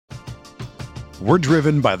We're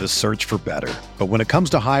driven by the search for better. But when it comes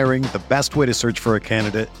to hiring, the best way to search for a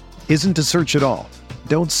candidate isn't to search at all.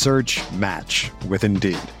 Don't search, match with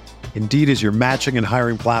Indeed. Indeed is your matching and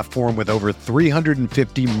hiring platform with over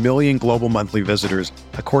 350 million global monthly visitors,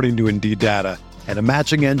 according to Indeed data, and a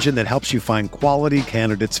matching engine that helps you find quality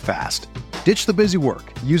candidates fast. Ditch the busy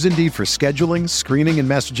work. Use Indeed for scheduling, screening, and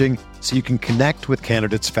messaging so you can connect with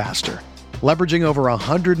candidates faster. Leveraging over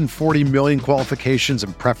 140 million qualifications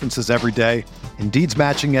and preferences every day, Indeed's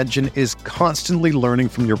matching engine is constantly learning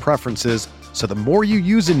from your preferences, so the more you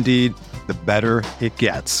use Indeed, the better it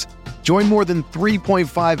gets. Join more than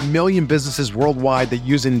 3.5 million businesses worldwide that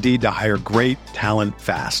use Indeed to hire great talent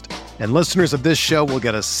fast. And listeners of this show will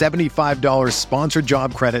get a $75 sponsored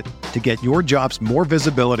job credit to get your jobs more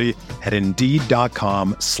visibility at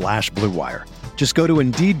Indeed.com/Blue Wire. Just go to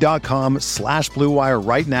Indeed.com/Blue Wire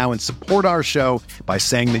right now and support our show by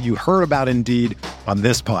saying that you heard about Indeed on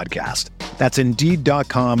this podcast. That's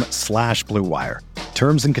Indeed.com/Blue Wire.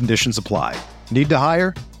 Terms and conditions apply. Need to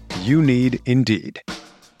hire? You need Indeed.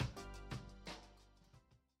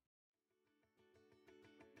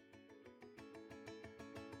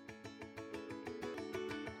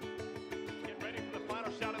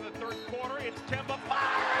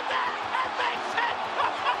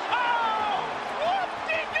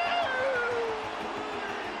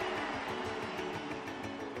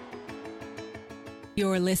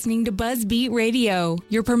 You're listening to BuzzBeat Radio,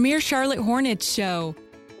 your premier Charlotte Hornets show.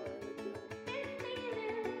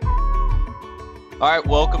 All right,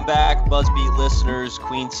 welcome back, BuzzBeat listeners,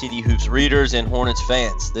 Queen City Hoops readers, and Hornets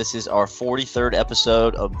fans. This is our 43rd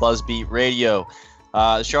episode of BuzzBeat Radio.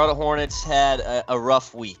 The Charlotte Hornets had a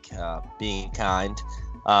rough week, being kind,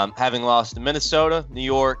 having lost to Minnesota, New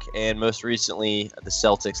York, and most recently the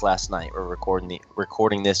Celtics last night. We're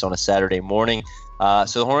recording this on a Saturday morning.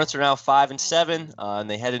 So the Hornets are now 5-7, and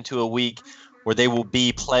they head into a week where they will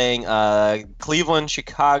be playing Cleveland,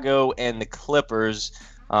 Chicago, and the Clippers.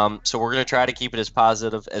 So we're going to try to keep it as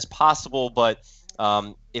positive as possible, but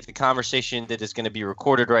if the conversation that is going to be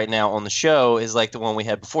recorded right now on the show is like the one we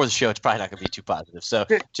had before the show, it's probably not going to be too positive. So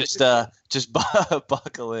just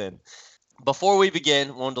buckle in. Before we begin,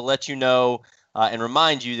 I wanted to let you know and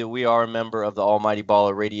remind you that we are a member of the Almighty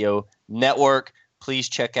Baller Radio Network. Please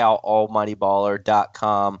check out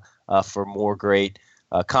almightyballer.com for more great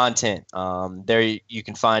content. There you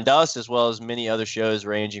can find us as well as many other shows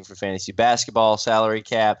ranging from fantasy basketball, salary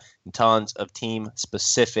cap, and tons of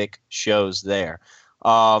team-specific shows there.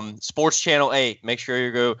 Sports Channel 8, make sure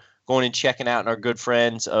you're going and checking out our good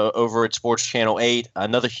friends over at Sports Channel 8.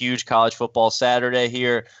 Another huge college football Saturday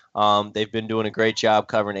here. They've been doing a great job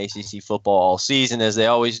covering ACC football all season, as they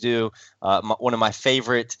always do. One of my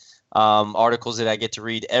favorite articles that I get to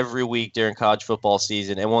read every week during college football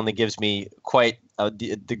season, and one that gives me quite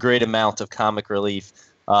the great amount of comic relief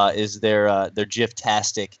is their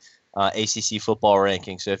GIF-tastic ACC football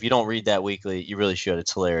ranking. So if you don't read that weekly, you really should.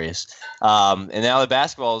 It's hilarious. And now the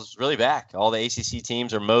basketball is really back. All the ACC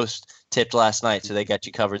teams are most tipped last night, so they got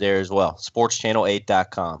you covered there as well.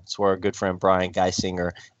 SportsChannel8.com. That's where our good friend Brian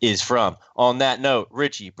Geisinger is from. On that note,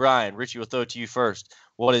 Richie, we'll throw it to you first.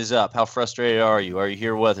 What is up? How frustrated are you? Are you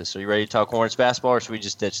here with us? Are you ready to talk Hornets basketball, or should we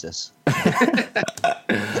just ditch this? I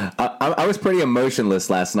was pretty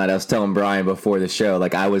emotionless last night. I was telling Brian before the show,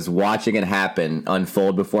 like I was watching it happen,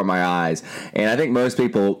 unfold before my eyes. And I think most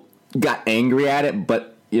people got angry at it, but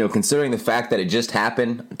considering the fact that it just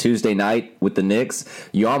happened Tuesday night with the Knicks,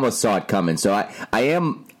 you almost saw it coming. So I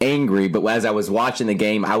am angry, but as I was watching the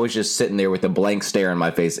game, I was just sitting there with a blank stare on my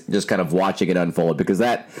face, just kind of watching it unfold, because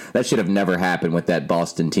that should have never happened with that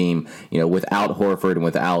Boston team, without Horford and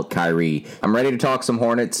without Kyrie. I'm ready to talk some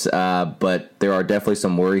Hornets, but there are definitely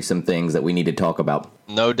some worrisome things that we need to talk about.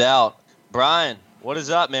 No doubt. Brian, what is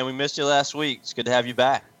up, man? We missed you last week. It's good to have you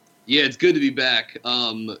back. Yeah, it's good to be back.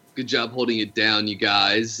 Good job holding it down, you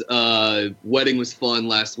guys. Wedding was fun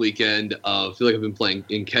last weekend. I feel like I've been playing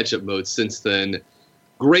in catch-up mode since then.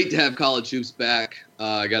 Great to have college hoops back.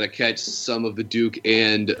 I got to catch some of the Duke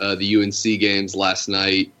and the UNC games last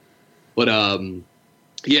night. But,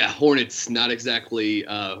 Hornets not exactly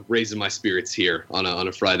raising my spirits here on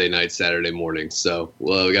a Friday night, Saturday morning. So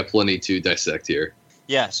we got plenty to dissect here.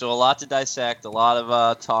 Yeah, so a lot to dissect, a lot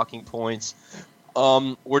of talking points.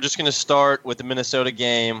 We're just going to start with the Minnesota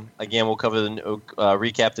game. Again, we'll cover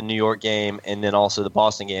recap the New York game and then also the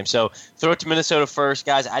Boston game. So throw it to Minnesota first,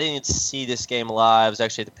 guys. I didn't see this game live. I was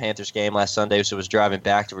actually at the Panthers game last Sunday, so I was driving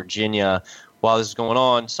back to Virginia while this was going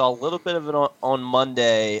on. Saw a little bit of it on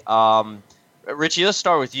Monday. Richie, let's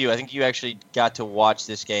start with you. I think you actually got to watch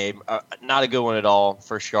this game. Not a good one at all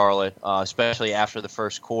for Charlotte, especially after the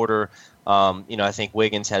first quarter. I think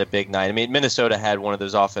Wiggins had a big night. I mean, Minnesota had one of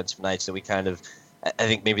those offensive nights that I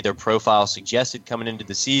think maybe their profile suggested coming into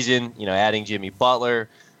the season, adding Jimmy Butler.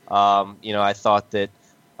 I thought that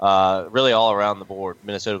really all around the board,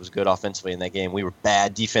 Minnesota was good offensively in that game. We were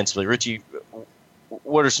bad defensively. Richie,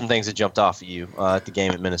 what are some things that jumped off at you at the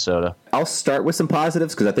game at Minnesota? I'll start with some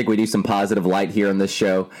positives because I think we need some positive light here on this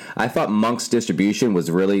show. I thought Monk's distribution was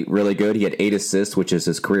really, really good. He had 8 assists, which is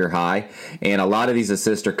his career high. And a lot of these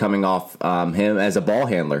assists are coming off him as a ball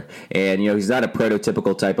handler. And, he's not a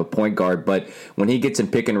prototypical type of point guard, but when he gets in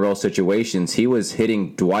pick and roll situations, he was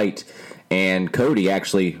hitting Dwight and Cody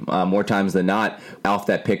actually more times than not off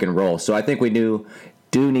that pick and roll. So I think we do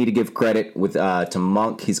need to give credit to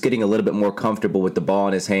Monk. He's getting a little bit more comfortable with the ball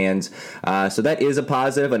in his hands. So that is a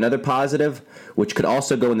positive. Another positive, which could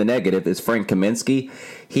also go in the negative, is Frank Kaminsky.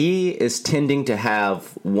 He is tending to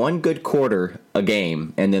have one good quarter a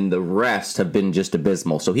game, and then the rest have been just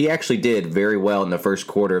abysmal. So he actually did very well in the first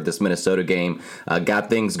quarter of this Minnesota game, got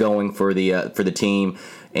things going for the team,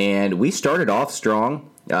 and we started off strong.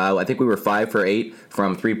 I think we were 5 for 8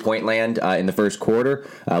 from three-point land in the first quarter.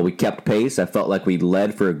 We kept pace. I felt like we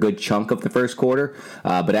led for a good chunk of the first quarter.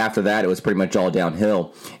 But after that, it was pretty much all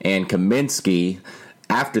downhill. And Kaminsky,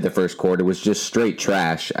 after the first quarter, was just straight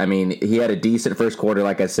trash. I mean, he had a decent first quarter,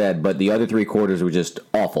 like I said, but the other 3 quarters were just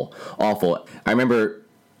awful. Awful. I remember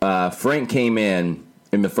Frank came in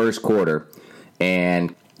the first quarter,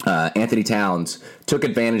 and Anthony Towns took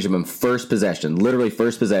advantage of him first possession, literally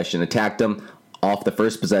first possession, attacked him off the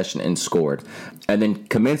first possession and scored. And then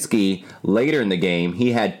Kaminsky, later in the game,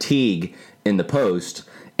 he had Teague in the post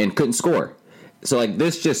and couldn't score. So,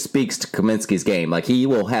 this just speaks to Kaminsky's game. He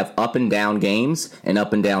will have up and down games and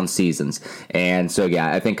up and down seasons. And so,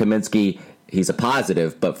 I think Kaminsky, he's a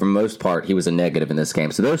positive, but for the most part, he was a negative in this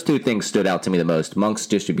game. So those 2 things stood out to me the most: Monk's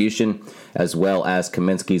distribution, as well as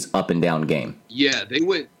Kaminsky's up and down game. Yeah, they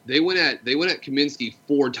went at Kaminsky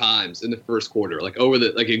 4 times in the first quarter,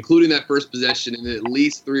 including that first possession, and at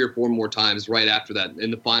least 3 or 4 more times right after that in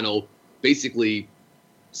the final, basically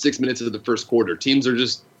 6 minutes of the first quarter. Teams are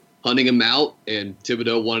just hunting him out, and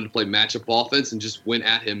Thibodeau wanted to play matchup offense and just went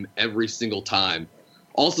at him every single time.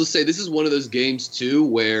 Also say this is one of those games too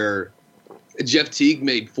where Jeff Teague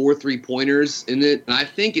made 4 3-pointers in it, and I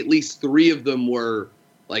think at least 3 of them were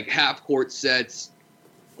half-court sets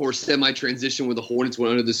or semi-transition where the Hornets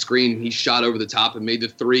went under the screen and he shot over the top and made the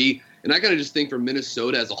 3. And I kind of just think for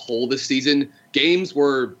Minnesota as a whole this season, games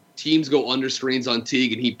where teams go under screens on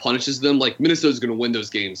Teague and he punishes them, Minnesota's going to win those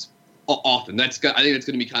games often. I think that's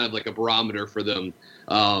going to be kind of a barometer for them,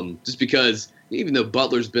 just because even though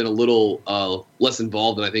Butler's been a little less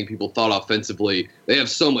involved than I think people thought offensively, they have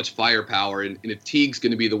so much firepower. And if Teague's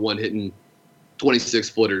going to be the one hitting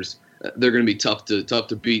 26-footers, they're going to be tough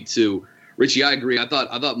to beat too. Richie, I agree. I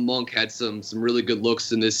thought Monk had some really good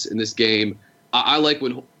looks in this game. I like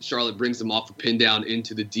when Charlotte brings them off a pin down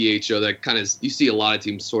into the DHO. That kind of, you see a lot of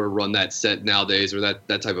teams sort of run that set nowadays, or that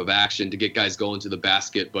type of action to get guys going to the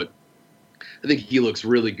basket. But I think he looks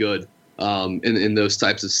really good in those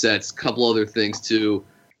types of sets. Couple other things too.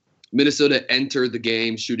 Minnesota entered the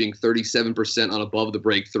game shooting 37% on above the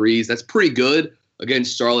break threes. That's pretty good.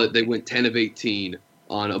 Against Charlotte, they went 10 of 18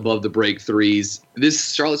 on above the break threes.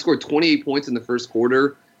 Charlotte scored 28 points in the first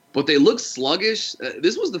quarter, but they look sluggish.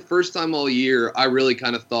 This was the first time all year I really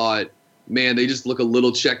kind of thought, man, they just look a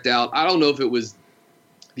little checked out. I don't know if it was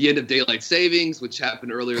the end of daylight savings, which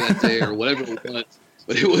happened earlier that day, or whatever it was,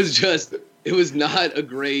 but it was not a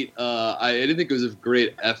great, I didn't think it was a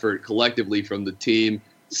great effort collectively from the team.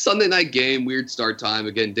 Sunday night game, weird start time,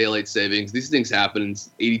 again, daylight savings. These things happen in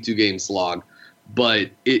 82-game slog. But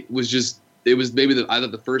it was maybe I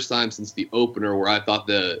thought the first time since the opener where I thought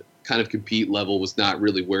the kind of compete level was not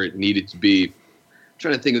really where it needed to be. I'm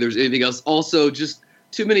trying to think if there's anything else. Also, just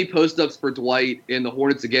too many post-ups for Dwight, and the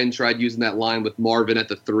Hornets again tried using that line with Marvin at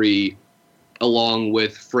the 3, along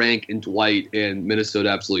with Frank and Dwight, and Minnesota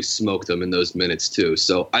absolutely smoked them in those minutes too.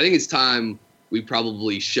 So I think it's time we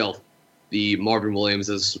probably shelf the Marvin Williams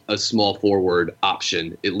as a small forward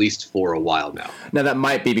option, at least for a while now. Now, that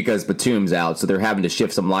might be because Batum's out, so they're having to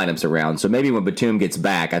shift some lineups around. So maybe when Batum gets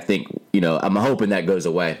back, I think, I'm hoping that goes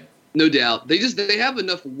away. No doubt. They have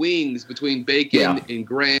enough wings between Bacon and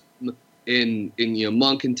Graham, and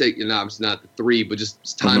Monk can take, obviously not the 3, but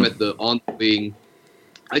just time on the wing.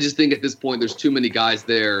 I just think at this point there's too many guys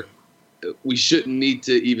there. We shouldn't need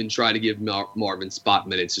to even try to give Marvin spot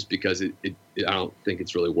minutes just because I don't think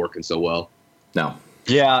it's really working so well. No.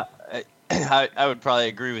 Yeah, I would probably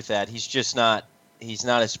agree with that. He's just not He's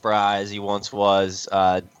not as spry as he once was.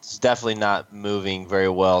 He's definitely not moving very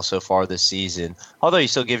well so far this season. Although he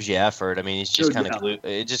still gives you effort. I mean, he's just kind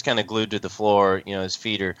of glued to the floor. His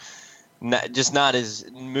feet are not as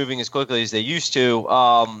moving as quickly as they used to.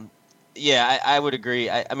 I would agree.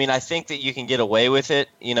 I mean, I think that you can get away with it,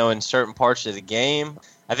 in certain parts of the game.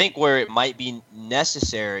 I think where it might be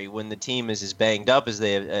necessary when the team is as banged up as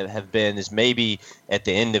they have been is maybe at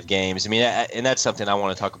the end of games. I mean, and that's something I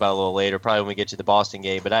want to talk about a little later, probably when we get to the Boston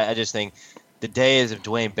game. But I just think the days of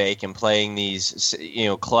Dwayne Bacon playing these,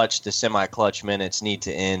 clutch to semi-clutch minutes need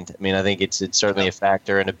to end. I mean, I think it's certainly a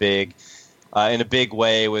factor in a big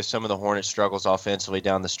way with some of the Hornets' struggles offensively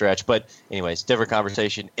down the stretch. But anyways, different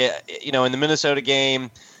conversation. In the Minnesota game,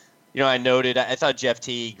 I noted I thought Jeff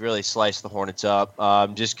Teague really sliced the Hornets up,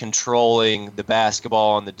 just controlling the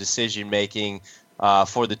basketball and the decision-making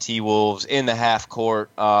for the T-Wolves in the half court.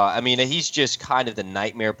 I mean, he's just kind of the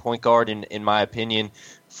nightmare point guard, in my opinion,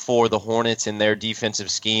 for the Hornets and their defensive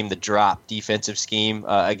scheme, the drop defensive scheme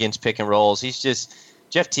against pick and rolls.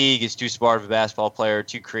 Jeff Teague is too smart of a basketball player,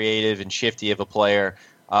 too creative and shifty of a player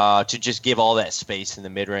to just give all that space in the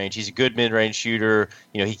mid-range. He's a good mid-range shooter.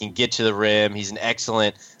 He can get to the rim. He's an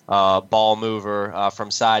excellent ball mover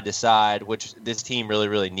from side to side, which this team really,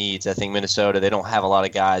 really needs. I think Minnesota, they don't have a lot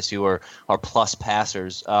of guys who are plus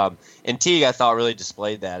passers. And Teague, I thought, really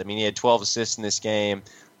displayed that. I mean, he had 12 assists in this game.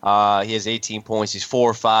 He has 18 points. He's 4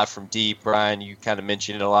 or 5 from deep. Brian, you kind of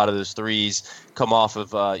mentioned a lot of those threes come off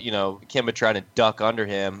of, Kemba trying to duck under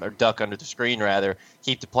the screen, rather,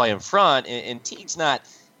 keep the play in front. And Teague's not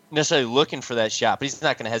necessarily looking for that shot, but he's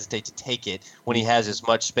not going to hesitate to take it when he has as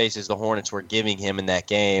much space as the Hornets were giving him in that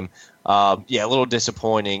game. A little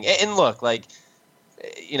disappointing. And look, I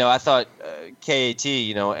thought KAT,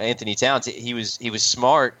 Anthony Towns, he was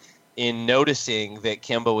smart in noticing that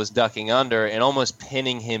Kemba was ducking under and almost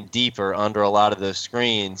pinning him deeper under a lot of those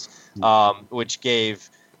screens, which gave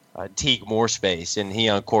Teague more space, and he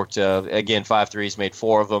uncorked, 5 threes, made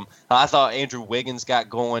 4 of them. I thought Andrew Wiggins got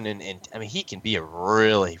going, and I mean, he can be a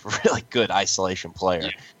really, really good isolation player.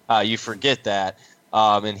 You forget that.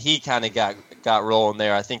 And he kind of got rolling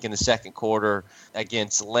there, I think, in the second quarter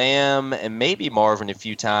against Lamb and maybe Marvin a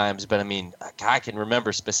few times. But, I mean, I can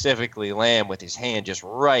remember specifically Lamb with his hand just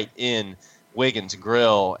right in Wiggins'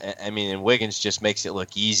 grill. I mean, and Wiggins just makes it look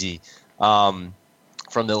easy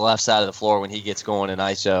from the left side of the floor when he gets going in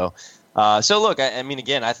ISO. So, look, I mean,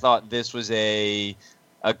 again, I thought this was a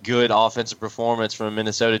good offensive performance from a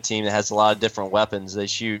Minnesota team that has a lot of different weapons. They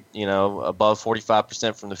shoot, above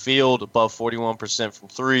 45% from the field, above 41% from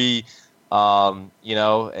three.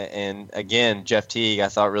 And again, Jeff Teague, I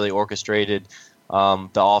thought, really orchestrated the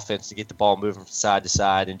offense to get the ball moving from side to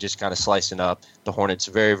side and just kind of slicing up the Hornets'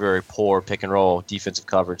 very, very poor pick and roll defensive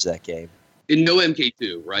coverage that game. And no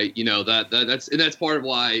MK2, right? That's part of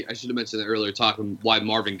why I should have mentioned that earlier, talking why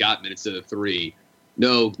Marvin got minutes to the 3.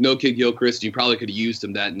 No Kid Gilchrist. You probably could have used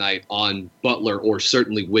him that night on Butler or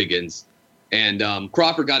certainly Wiggins. And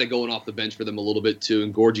Crawford got it going off the bench for them a little bit too,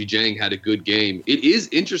 and Gorgie Jang had a good game. It is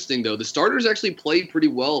interesting, though. The starters actually played pretty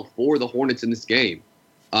well for the Hornets in this game.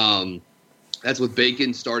 That's with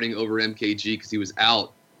Bacon starting over MKG because he was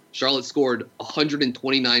out. Charlotte scored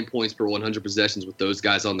 129 points per 100 possessions with those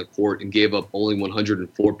guys on the court and gave up only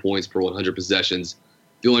 104 points per 100 possessions.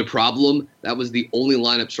 The only problem, that was the only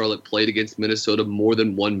lineup Charlotte played against Minnesota more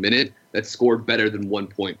than 1 minute that scored better than 1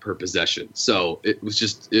 point per possession. So it was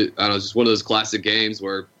just one of those classic games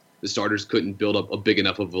where the starters couldn't build up a big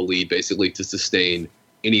enough of a lead basically to sustain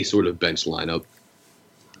any sort of bench lineup.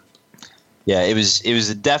 Yeah, it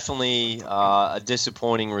was definitely a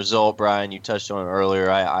disappointing result, Brian. You touched on it earlier.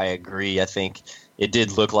 I agree. I think it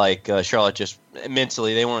did look like Charlotte just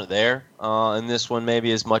mentally they weren't there in this one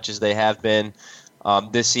maybe as much as they have been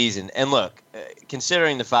this season. And look,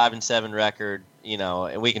 considering the 5-7 record,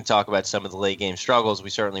 and we can talk about some of the late game struggles. We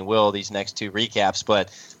certainly will these next 2 recaps, but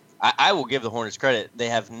I will give the Hornets credit. They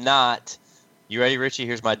have not. You ready, Richie?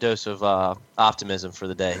 Here's my dose of optimism for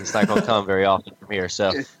the day. It's not going to come very often from here.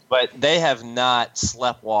 But they have not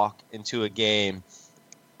sleptwalked into a game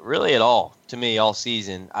really at all, to me, all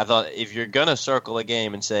season. I thought if you're going to circle a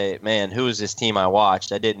game and say, man, who is this team I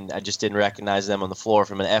watched? I just didn't recognize them on the floor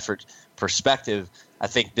from an effort perspective. I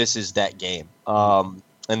think this is that game.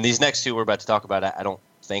 And these next 2 we're about to talk about, I don't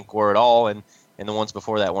think were at all, and the ones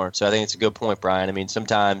before that weren't. So I think it's a good point, Brian. I mean,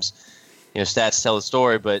 sometimes stats tell the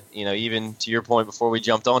story, but even to your point before we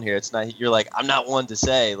jumped on here, it's not. You're like, I'm not one to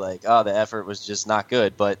say like, oh, the effort was just not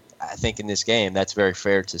good. But I think in this game, that's very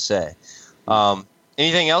fair to say.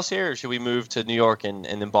 Anything else here, or should we move to New York and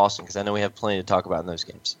then Boston? Because I know we have plenty to talk about in those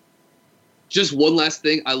games. Just one last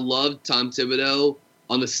thing. I love Tom Thibodeau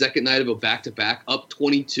on the second night of a back-to-back, up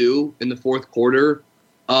 22 in the fourth quarter,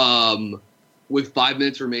 with 5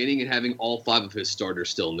 minutes remaining and having all 5 of his starters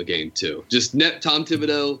still in the game too. Just Tom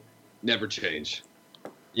Thibodeau, never change.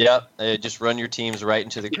 Yep, just run your teams right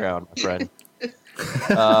into the ground, my friend.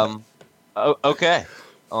 Okay,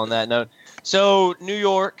 on that note. So, New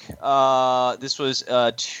York, this was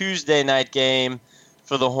a Tuesday night game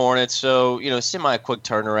for the Hornets. So, semi-quick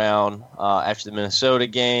turnaround after the Minnesota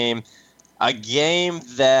game. A game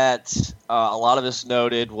that a lot of us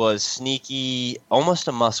noted was sneaky, almost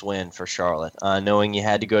a must-win for Charlotte, knowing you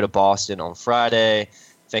had to go to Boston on Friday,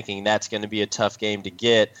 thinking that's going to be a tough game to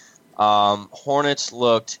get. Hornets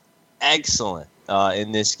looked excellent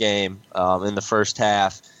in this game in the first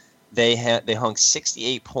half. They hung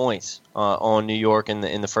 68 points on New York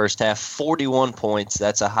in the first half, 41 points.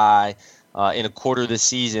 That's a high in a quarter of the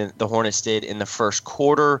season. The Hornets did in the first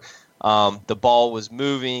quarter. The ball was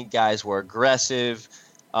moving. Guys were aggressive.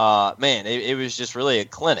 It was just really a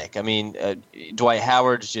clinic. I mean, Dwight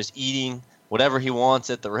Howard's just eating whatever he wants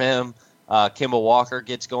at the rim. Kemba Walker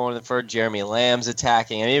gets going in the first. Jeremy Lamb's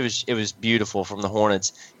attacking. I mean, it was beautiful from the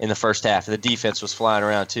Hornets in the first half. The defense was flying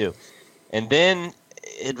around too. And then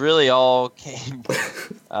it really all came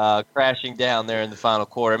crashing down there in the final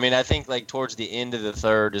quarter. I mean, I think like towards the end of the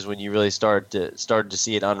third is when you really started to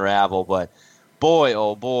see it unravel. But boy,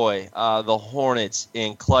 oh boy, the Hornets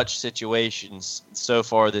in clutch situations so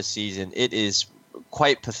far this season, it is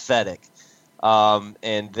quite pathetic.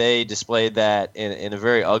 And they displayed that in a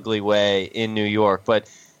very ugly way in New York. But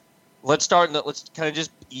let's kind of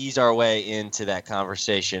just ease our way into that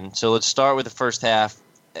conversation. So let's start with the first half.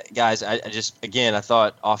 Guys, I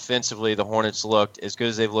thought offensively the Hornets looked as good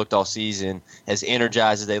as they've looked all season, as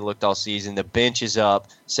energized as they looked all season. The bench is up,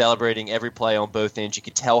 celebrating every play on both ends. You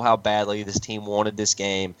could tell how badly this team wanted this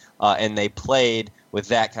game, and they played with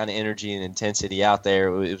that kind of energy and intensity out there.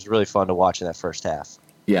 It was really fun to watch in that first half.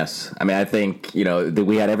 Yes. I mean, I think, that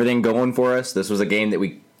we had everything going for us. This was a game that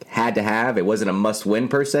we had to have. It wasn't a must-win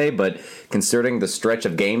per se, but considering the stretch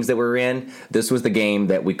of games that we're in, this was the game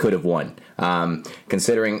that we could have won.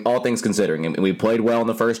 Considering all things considering, and we played well in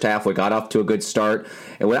the first half. We got off to a good start.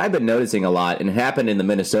 And what I've been noticing a lot, and it happened in the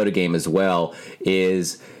Minnesota game as well,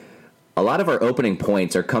 is a lot of our opening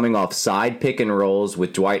points are coming off side pick and rolls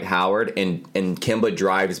with Dwight Howard, and Kemba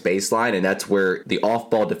drives baseline, and that's where the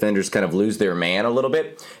off-ball defenders kind of lose their man a little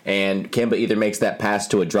bit, and Kemba either makes that pass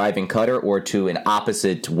to a driving cutter or to an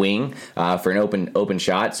opposite wing for an open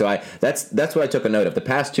shot. So that's what I took a note of. The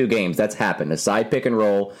past 2 games, that's happened. A side pick and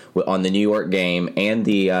roll on the New York game and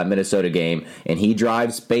the Minnesota game, and he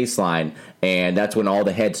drives baseline, and that's when all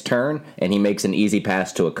the heads turn, and he makes an easy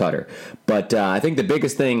pass to a cutter. But I think the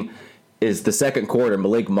biggest thing is the second quarter.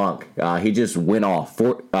 Malik Monk, he just went off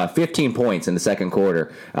 15 points in the second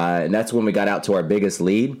quarter, and that's when we got out to our biggest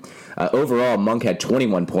lead. Overall, Monk had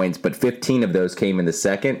 21 points, but 15 of those came in the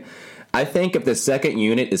second. I think if the second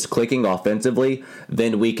unit is clicking offensively,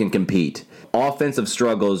 then we can compete. Offensive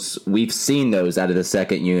struggles, we've seen those out of the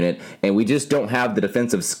second unit, and we just don't have the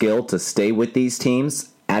defensive skill to stay with these teams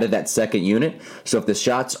out of that second unit. So if the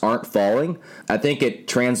shots aren't falling, I think it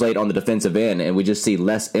translates on the defensive end, and we just see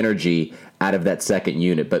less energy out of that second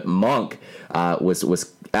unit. But Monk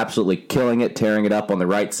was absolutely killing it, tearing it up on the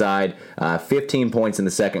right side, 15 points in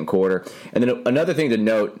the second quarter. And then another thing to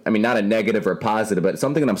note, I mean, not a negative or a positive, but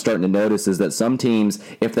something that I'm starting to notice is that some teams,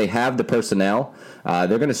 if they have the personnel, they're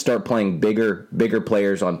going to start playing bigger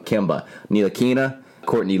players on Kemba. Ntilikina,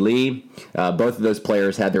 Courtney Lee, both of those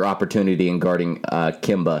players had their opportunity in guarding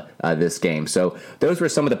Kemba this game. So those were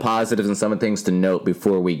some of the positives and some of the things to note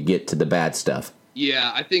before we get to the bad stuff.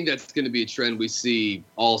 Yeah, I think that's going to be a trend we see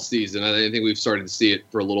all season. I think we've started to see it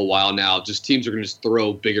for a little while now. Just teams are going to just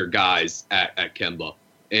throw bigger guys at Kemba,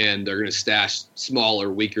 and they're going to stash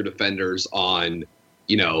smaller, weaker defenders on,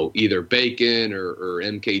 either Bacon or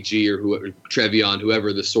MKG or whoever, Trevion,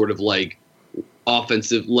 whoever the sort of like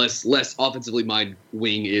less offensively minded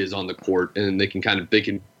wing is on the court, and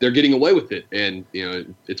they're getting away with it, and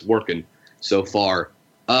it's working so far.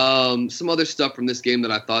 Some other stuff from this game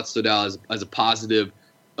that I thought stood out as a positive.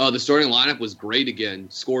 The starting lineup was great again.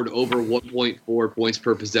 Scored over 1.4 points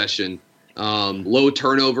per possession. Low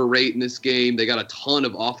turnover rate in this game. They got a ton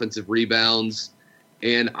of offensive rebounds.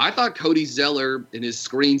 And I thought Cody Zeller in his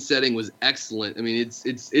screen setting was excellent. I mean,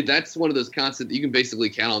 that's one of those concepts that you can basically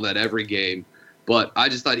count on that every game. But I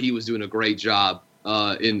just thought he was doing a great job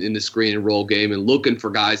in the screen and roll game and looking for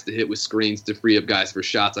guys to hit with screens to free up guys for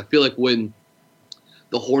shots. I feel like when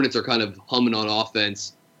the Hornets are kind of humming on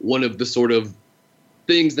offense, one of the sort of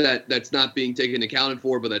things that's not being taken accounted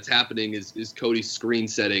for, but that's happening is Cody's screen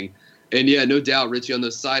setting. And yeah, no doubt, Richie, on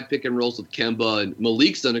those side pick and rolls with Kemba, and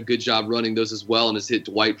Malik's done a good job running those as well and has hit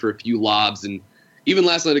Dwight for a few lobs. And even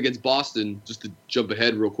last night against Boston, just to jump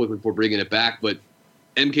ahead real quickly before bringing it back, but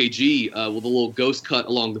MKG with a little ghost cut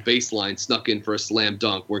along the baseline snuck in for a slam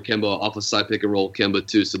dunk where Kemba off a side pick and roll Kemba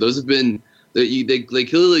too. So those have been they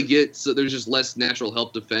clearly get, so there's just less natural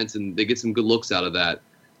help defense and they get some good looks out of that.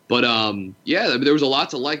 But yeah, I mean, there was a lot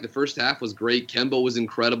to like. The first half was great. Kemba was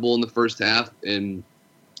incredible in the first half, and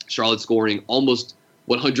Charlotte scoring almost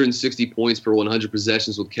 160 points per 100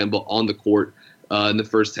 possessions with Kemba on the court in the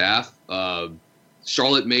first half.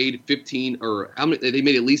 Charlotte made 15, or how many? They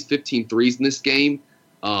made at least 15 threes in this game.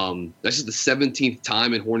 That's just the 17th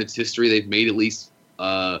time in Hornets history they've made at least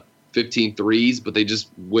 15 threes, but they just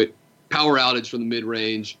went power outage from the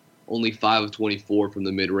mid-range, only 5 of 24 from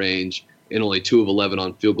the mid-range, and only 2 of 11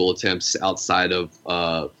 on field goal attempts outside of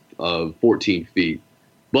 14 feet.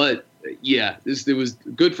 But yeah, it was a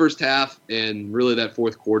good first half, and really that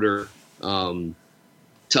fourth quarter,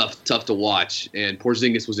 tough to watch. And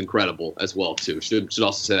Porzingis was incredible as well too. Should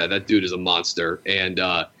also say that dude is a monster, and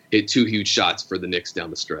hit 2 huge shots for the Knicks down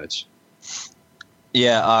the stretch.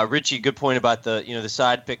 Yeah, Richie, good point about the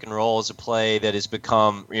side pick and roll is a play that has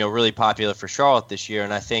become really popular for Charlotte this year,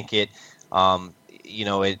 and I think it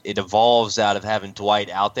evolves out of having Dwight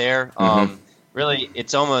out there. Really,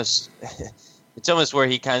 it's almost where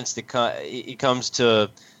he comes to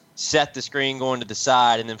set the screen going to the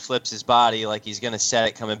side and then flips his body like he's going to set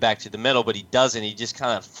it coming back to the middle, but he doesn't. He just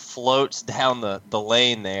kind of floats down the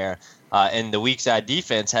lane there, and the weak side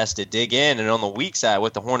defense has to dig in. And on the weak side,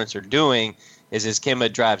 what the Hornets are doing is as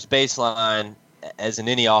Kemba drives baseline, as in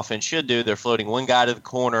any offense should do, they're floating one guy to the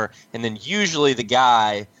corner, and then usually the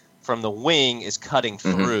guy from the wing is cutting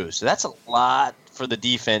through. So that's a lot for the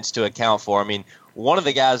defense to account for. I mean, one of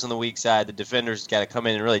the guys on the weak side, the defender's got to come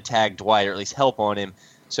in and really tag Dwight or at least help on him.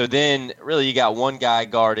 So then really you got one guy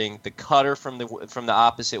guarding the cutter from the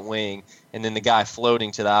opposite wing and then the guy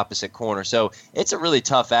floating to the opposite corner. So it's a really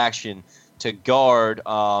tough action to guard.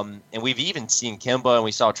 And we've even seen Kemba and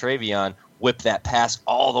we saw Travion whip that pass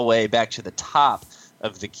all the way back to the top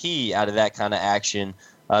of the key out of that kind of action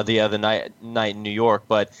the other night in New York.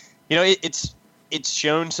 But, it's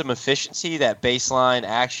shown some efficiency, that baseline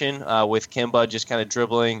action with Kemba just kind of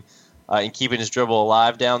dribbling and keeping his dribble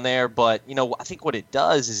alive down there. But, I think what it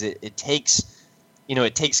does is it takes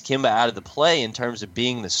Kemba out of the play in terms of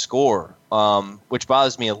being the scorer, which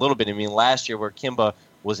bothers me a little bit. I mean, last year where Kemba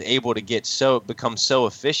was able to become so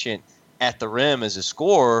efficient at the rim as a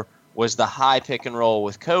scorer was the high pick and roll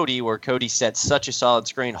with Cody, where Cody sets such a solid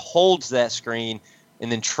screen, holds that screen, and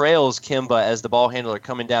then trails Kemba as the ball handler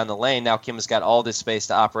coming down the lane. Now Kemba's got all this space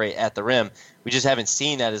to operate at the rim. We just haven't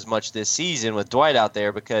seen that as much this season with Dwight out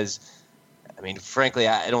there because, I mean, frankly,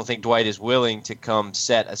 I don't think Dwight is willing to come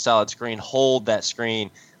set a solid screen, hold that screen,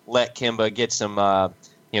 let Kemba get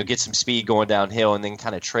some speed going downhill, and then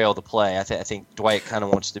kind of trail the play. I think Dwight kind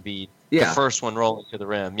of wants to be the first one rolling to the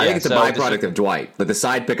rim. I think it's a byproduct of Dwight. Like the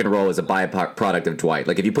side pick and roll is a byproduct of Dwight.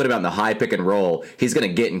 Like if you put him out in the high pick and roll, he's going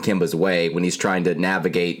to get in Kemba's way when he's trying to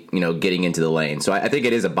navigate, getting into the lane. So I think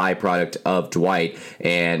it is a byproduct of Dwight.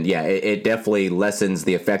 And yeah, it definitely lessens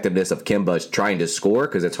the effectiveness of Kemba trying to score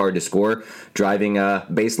because it's hard to score driving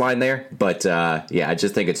baseline there. But I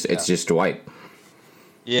just think it's just Dwight.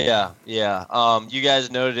 Yeah. You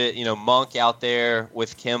guys noted it, Monk out there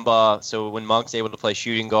with Kemba. So when Monk's able to play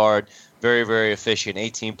shooting guard, very, very efficient,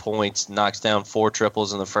 18 points, knocks down 4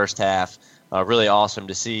 triples in the first half. Really awesome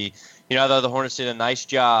to see. I thought the Hornets did a nice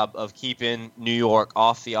job of keeping New York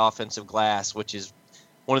off the offensive glass, which is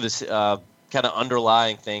one of the kind of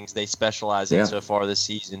underlying things they specialize in so far this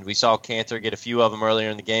season. We saw Cantor get a few of them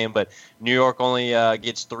earlier in the game, but New York only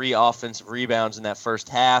gets 3 offensive rebounds in that first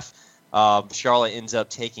half. Charlotte ends up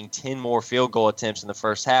taking 10 more field goal attempts in the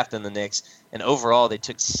first half than the Knicks, and overall they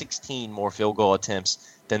took 16 more field goal attempts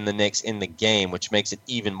than the Knicks in the game, which makes it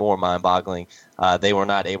even more mind-boggling. They were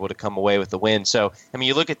not able to come away with the win. So, I mean,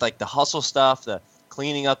 you look at like the hustle stuff, the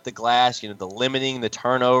cleaning up the glass, the limiting the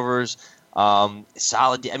turnovers,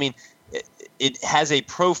 solid. I mean, it has a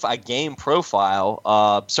game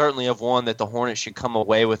profile, certainly of one that the Hornets should come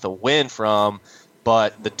away with a win from.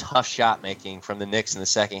 But the tough shot making from the Knicks in the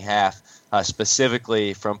second half,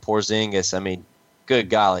 specifically from Porzingis, I mean, good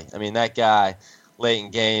golly. I mean, that guy late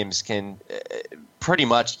in games can pretty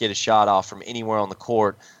much get a shot off from anywhere on the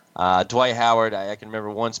court. Dwight Howard, I can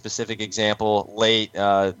remember one specific example late,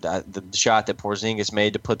 the shot that Porzingis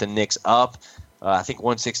made to put the Knicks up. I think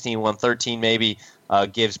 116, 113 maybe,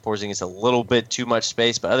 gives Porzingis a little bit too much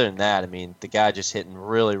space. But other than that, I mean, the guy just hitting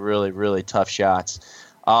really, really, really tough shots.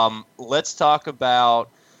 Let's talk about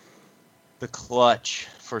the clutch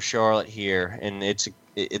for Charlotte here, and it's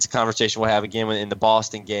a conversation we'll have again in the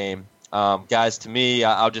Boston game. Guys, to me,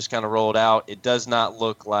 I'll just kind of roll it out. It does not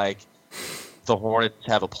look like the Hornets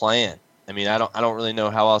have a plan. I mean, I don't really know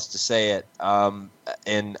how else to say it.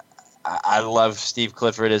 And I love Steve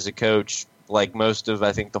Clifford as a coach, like most of,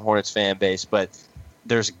 I think, the Hornets fan base, but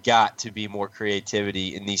there's got to be more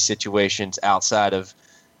creativity in these situations outside of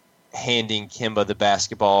handing Kemba the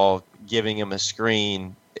basketball, giving him a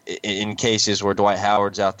screen in cases where Dwight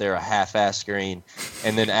Howard's out there, a half-ass screen,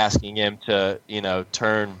 and then asking him to,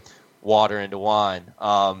 turn water into wine.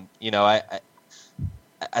 I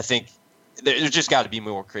think there's just got to be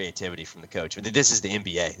more creativity from the coach. This is the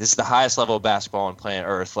NBA. This is the highest level of basketball on planet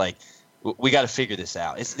Earth. Like, we got to figure this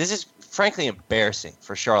out. This is frankly embarrassing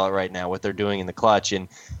for Charlotte right now, what they're doing in the clutch. And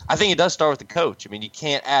I think it does start with the coach. I mean, you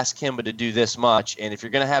can't ask Kemba to do this much. And if you're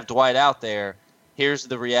going to have Dwight out there, here's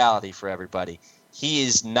the reality for everybody. He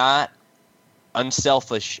is not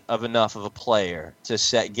unselfish enough of a player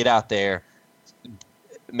to get out there,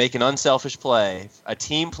 make an unselfish play, a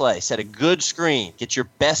team play, set a good screen, get your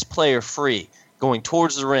best player free, going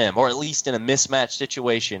towards the rim, or at least in a mismatched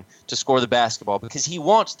situation to score the basketball, because he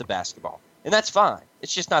wants the basketball. And that's fine.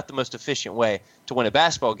 It's just not the most efficient way to win a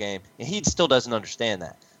basketball game, and he still doesn't understand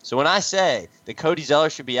that. So when I say that Cody Zeller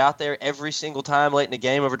should be out there every single time late in the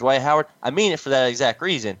game over Dwight Howard, I mean it for that exact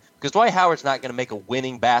reason, because Dwight Howard's not going to make a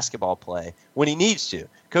winning basketball play when he needs to.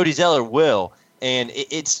 Cody Zeller will, and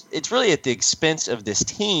it's really at the expense of this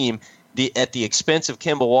team, at the expense of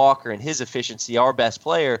Kemba Walker and his efficiency, our best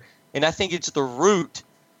player, and I think it's the root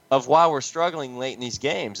of why we're struggling late in these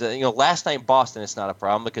games. Last night in Boston, it's not a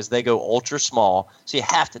problem because they go ultra small, so you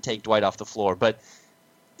have to take Dwight off the floor. But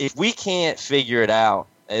if we can't figure it out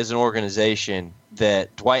as an organization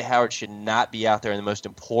that Dwight Howard should not be out there in the most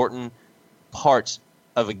important parts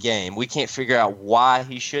of a game, we can't figure out why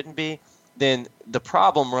he shouldn't be, then the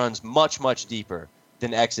problem runs much, much deeper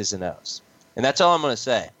than X's and O's. And that's all I'm going to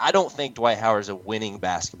say. I don't think Dwight Howard is a winning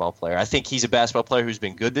basketball player. I think he's a basketball player who's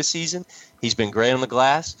been good this season. He's been great on the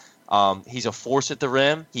glass. He's a force at the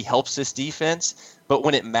rim. He helps this defense. But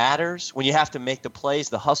when it matters, when you have to make the plays,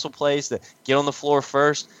 the hustle plays, the get on the floor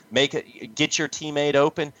first, get your teammate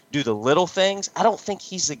open, do the little things, I don't think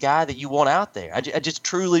he's the guy that you want out there. I just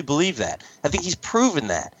truly believe that. I think he's proven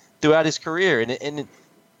that throughout his career. And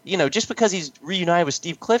just because he's reunited with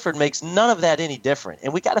Steve Clifford makes none of that any different.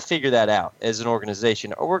 And we got to figure that out as an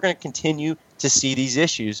organization, or we're going to continue to see these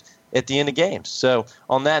issues at the end of games. So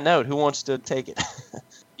on that note, who wants to take it?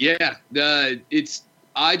 Yeah,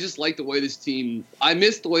 I just like the way this team – I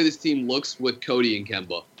miss the way this team looks with Cody and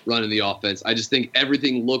Kemba running the offense. I just think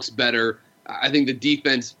everything looks better. I think the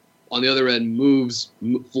defense on the other end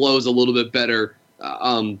flows a little bit better.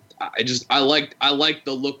 I like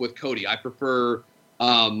the look with Cody. I prefer –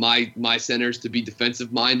 my centers to be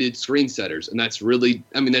defensive-minded screen setters, and that's really,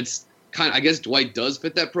 that's kind of, I guess Dwight does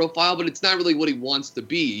fit that profile, but it's not really what he wants to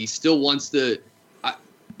be. He still wants to, I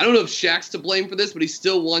don't know if Shaq's to blame for this, but he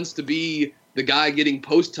still wants to be the guy getting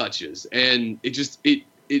post touches, and it's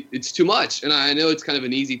too much. And I know it's kind of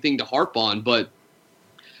an easy thing to harp on, but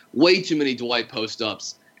way too many Dwight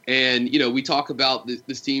post-ups. And, we talk about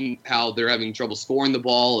this team, how they're having trouble scoring the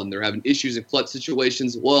ball and they're having issues in clutch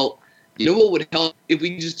situations. Well, you know what would help if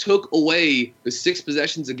we just took away the 6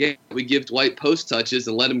 possessions a game we give Dwight post touches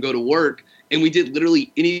and let him go to work, and we did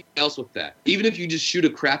literally anything else with that. Even if you just shoot a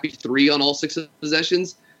crappy 3 on all 6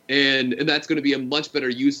 possessions, and that's going to be a much better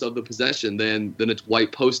use of the possession than a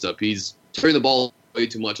Dwight post up. He's turning the ball way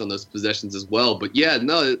too much on those possessions as well. But yeah,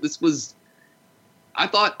 no, this was.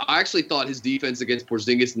 I actually thought his defense against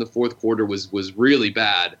Porzingis in the fourth quarter was really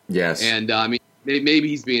bad. Yes, and maybe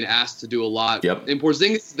he's being asked to do a lot. Yep. And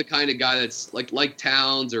Porzingis is the kind of guy that's like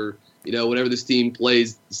Towns or, whenever this team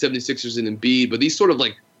plays the 76ers and Embiid, but these sort of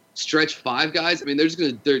like stretch 5 guys, they're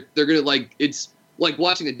going to it's like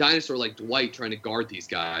watching a dinosaur like Dwight trying to guard these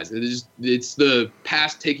guys. It's the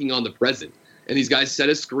past taking on the present. And these guys set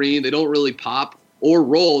a screen. They don't really pop or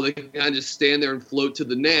roll. They can kind of just stand there and float to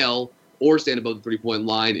the nail or stand above the 3-point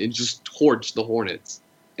line and just torch the Hornets.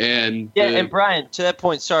 And Brian, to that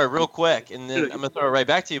point, sorry, real quick, and then I'm gonna throw it right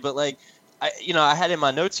back to you. But I had in my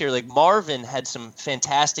notes here, Marvin had some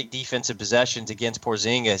fantastic defensive possessions against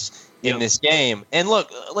Porzingis in this game. And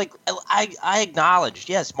look, I acknowledged,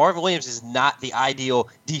 yes, Marvin Williams is not the ideal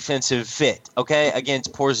defensive fit,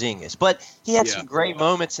 against Porzingis, but he had some great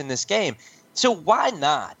moments in this game. So why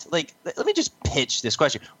not? Let me just pitch this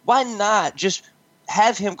question: why not just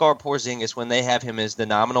have him guard Porzingis when they have him as the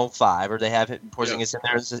nominal 5, or they have Porzingis in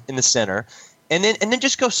there in the center, and then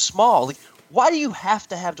just go small? Why do you have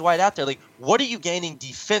to have Dwight out there? What are you gaining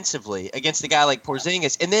defensively against a guy like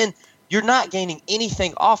Porzingis? And then you're not gaining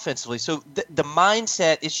anything offensively. So the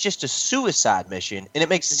mindset is just a suicide mission, and it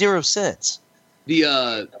makes zero sense.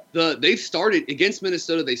 They've started against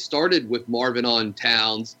Minnesota. They started with Marvin on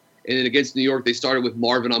Towns, and then against New York, they started with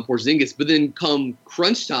Marvin on Porzingis. But then come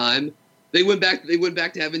crunch time, they went back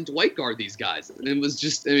to having Dwight guard these guys, and it was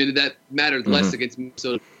just, I mean, that mattered less against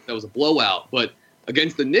Minnesota. That was a blowout, but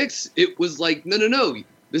against the Knicks, it was like, no.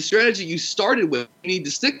 The strategy you started with, you need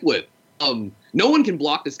to stick with. No one can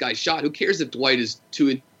block this guy's shot. Who cares if Dwight is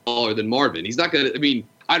 2 inches taller than Marvin? He's not going to, I mean,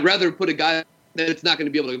 I'd rather put a guy that's not going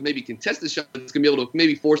to be able to maybe contest the shot. It's going to be able to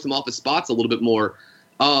maybe force him off his spots a little bit more.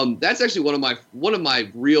 That's actually one of my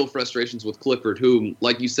real frustrations with Clifford, whom,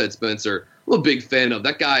 like you said, Spencer, I'm a big fan of.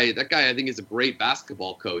 That guy I think is a great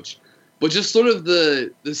basketball coach. But just sort of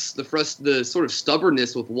the sort of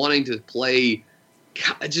stubbornness with wanting to play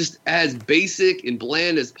just as basic and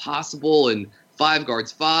bland as possible, and 5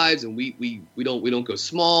 guards 5s, and we don't go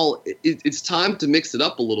small. It's time to mix it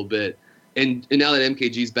up a little bit. And now that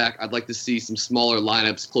MKG's back, I'd like to see some smaller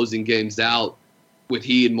lineups closing games out with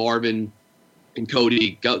he and Marvin and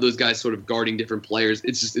Cody, those guys sort of guarding different players.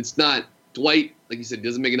 It's not Dwight, like you said, he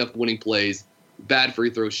doesn't make enough winning plays, bad free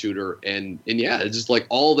throw shooter, and yeah, it's just like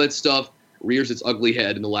all that stuff rears its ugly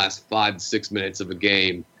head in the last 5 to 6 minutes of a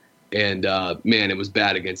game. And, man, it was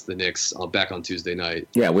bad against the Knicks back on Tuesday night.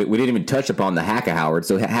 Yeah, we didn't even touch upon the Hack-a-Howard.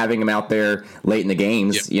 So having him out there late in the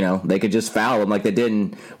games, they could just foul him like they did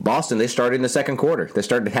in Boston. They started in the second quarter. They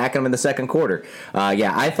started hacking him in the second quarter.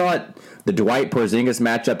 I thought the Dwight-Porzingis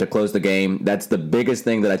matchup to close the game, that's the biggest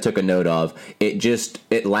thing that I took a note of.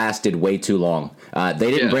 It lasted way too long.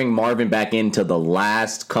 They didn't bring Marvin back into the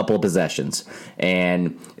last couple of possessions.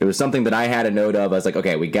 And it was something that I had a note of. I was like,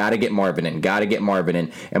 okay, we got to get Marvin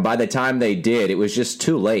in. And by the time they did, it was just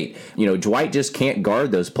too late. Dwight just can't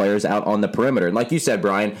guard those players out on the perimeter. And like you said,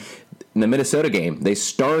 Brian, in the Minnesota game, they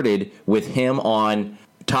started with him on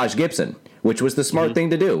Taj Gibson, which was the smart thing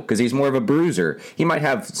to do because he's more of a bruiser. He might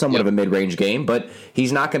have somewhat of a mid-range game, but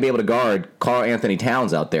he's not going to be able to guard Karl Anthony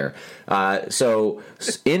Towns out there. So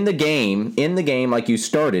in the game, like you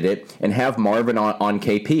started it, and have Marvin on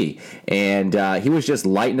KP. And he was just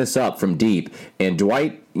lighting us up from deep. And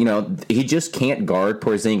Dwight, he just can't guard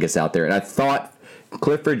Porzingis out there. And I thought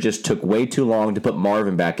Clifford just took way too long to put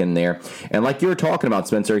Marvin back in there. And like you were talking about,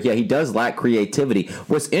 Spencer, he does lack creativity.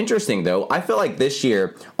 What's interesting, though, I feel like this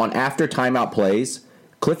year on after timeout plays,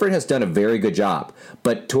 Clifford has done a very good job.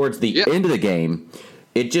 But towards the end of the game,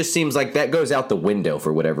 it just seems like that goes out the window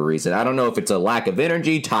for whatever reason. I don't know if it's a lack of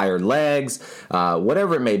energy, tired legs,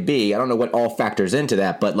 whatever it may be. I don't know what all factors into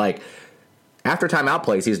that. But like after timeout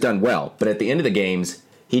plays, he's done well. But at the end of the games,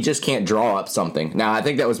 he just can't draw up something. Now, I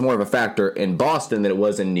think that was more of a factor in Boston than it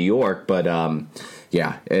was in New York. But,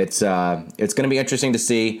 it's going to be interesting to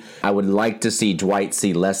see. I would like to see Dwight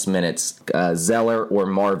see less minutes, Zeller or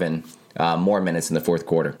Marvin, more minutes in the fourth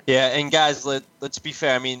quarter. Yeah, and guys, let's be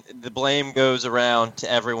fair. I mean, the blame goes around to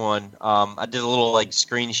everyone. I did a little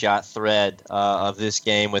screenshot thread of this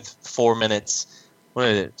game with 4 minutes. When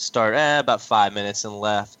did it start? About 5 minutes and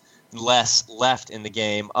less left in the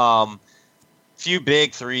game. Few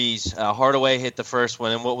big threes. Hardaway hit the first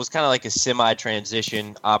one, and what was kind of like a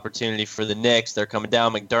semi-transition opportunity for the Knicks. They're coming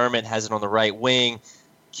down. McDermott has it on the right wing.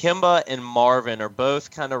 Kemba and Marvin are both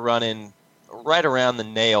kind of running right around the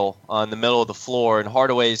nail on the middle of the floor, and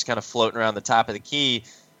Hardaway is kind of floating around the top of the key.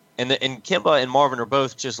 And Kemba and Marvin are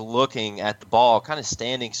both just looking at the ball, kind of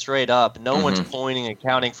standing straight up. No one's pointing and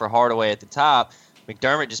counting for Hardaway at the top.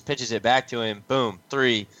 McDermott just pitches it back to him. Boom,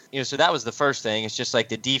 3. So that was the first thing. It's just like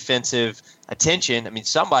the defensive attention. I mean,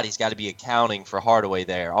 somebody's got to be accounting for Hardaway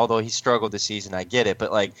there. Although he struggled this season, I get it.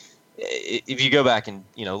 But if you go back and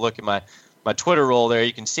look at my Twitter roll there,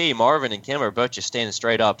 you can see Marvin and Kemba are both just standing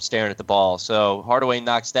straight up, staring at the ball. So Hardaway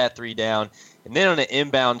knocks that 3 down. And then on an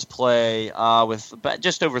inbounds play with about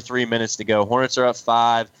just over 3 minutes to go, Hornets are up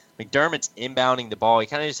 5. McDermott's inbounding the ball. He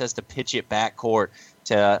kind of just has to pitch it backcourt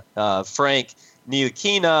to Frank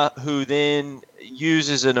Ntilikina, who then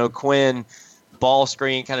uses an O'Quinn ball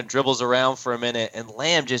screen, kind of dribbles around for a minute, and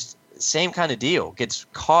Lamb just same kind of deal. Gets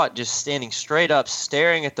caught just standing straight up,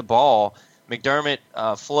 staring at the ball. McDermott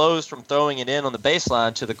flows from throwing it in on the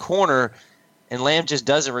baseline to the corner, and Lamb just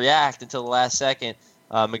doesn't react until the last second.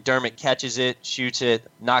 McDermott catches it, shoots it,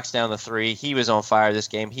 knocks down the 3. He was on fire this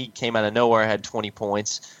game. He came out of nowhere, had 20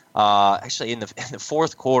 points. Actually, in the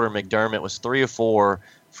fourth quarter, McDermott was 3 of 4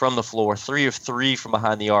 from the floor, 3 of 3 from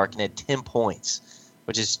behind the arc, and had 10 points,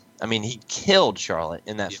 which is, he killed Charlotte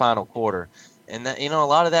in that final quarter. And that, a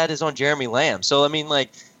lot of that is on Jeremy Lamb. So,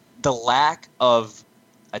 the lack of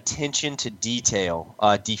attention to detail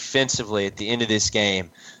defensively at the end of this game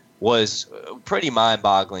was pretty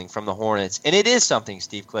mind-boggling from the Hornets. And it is something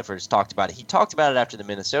Steve Clifford has talked about. He talked about it after the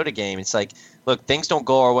Minnesota game. It's like, look, things don't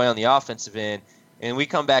go our way on the offensive end, and we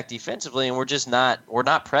come back defensively, and we're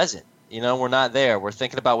not present. We're not there. We're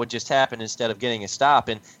thinking about what just happened instead of getting a stop.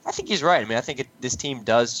 And I think he's right. I mean, I think this team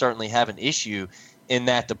does certainly have an issue in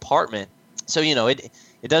that department. So,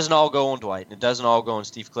 it doesn't all go on Dwight, and it doesn't all go on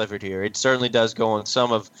Steve Clifford here. It certainly does go on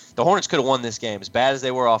some of – the Hornets could have won this game. As bad as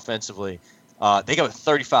they were offensively, they got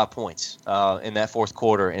 35 points in that fourth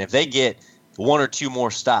quarter. And if they get one or two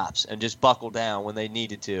more stops and just buckle down when they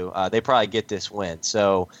needed to, they probably get this win.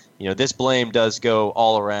 So, this blame does go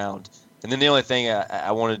all around. And then the only thing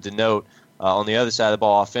I wanted to note on the other side of the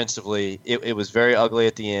ball offensively, it was very ugly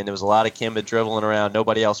at the end. There was a lot of Kemba dribbling around.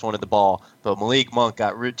 Nobody else wanted the ball. But Malik Monk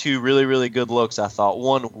got two really, really good looks, I thought.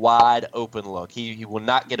 One wide open look. He will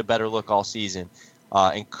not get a better look all season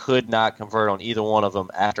and could not convert on either one of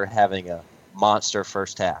them after having a monster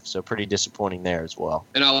first half. So pretty disappointing there as well.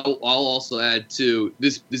 And I'll also add, too,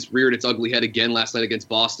 this reared its ugly head again last night against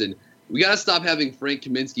Boston. We got to stop having Frank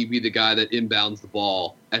Kaminsky be the guy that inbounds the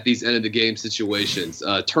ball at these end-of-the-game situations.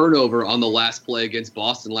 Turnover on the last play against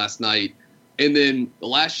Boston last night. And then the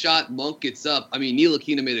last shot, Monk gets up. I mean,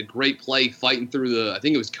 Ntilikina made a great play fighting through I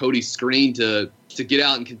think it was Cody's screen to get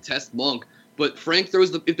out and contest Monk. But Frank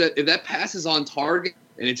throws if that pass is on target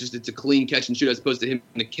and it's a clean catch and shoot as opposed to him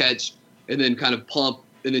to catch and then kind of pump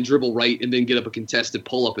and then dribble right and then get up a contested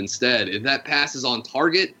pull-up instead. If that pass is on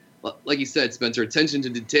target, like you said, Spencer, attention to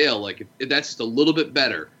detail. Like if that's just a little bit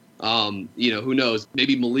better, who knows?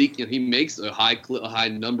 Maybe Malik, he makes a high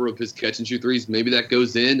number of his catch and shoot threes. Maybe that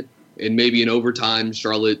goes in, and maybe in overtime,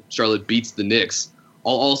 Charlotte beats the Knicks.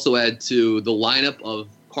 I'll also add to the lineup of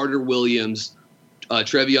Carter Williams,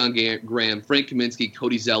 Trevion Graham, Frank Kaminsky,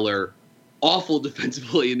 Cody Zeller, awful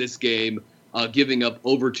defensively in this game, giving up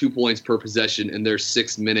over 2 points per possession in their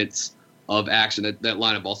 6 minutes of action. That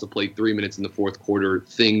lineup also played 3 minutes in the fourth quarter.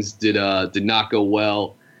 Things did not go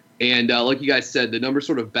well. And like you guys said, the numbers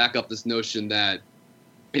sort of back up this notion that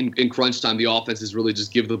in crunch time, the offense is really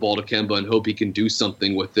just give the ball to Kemba and hope he can do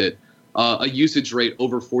something with it. A usage rate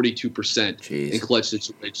over 42% in clutch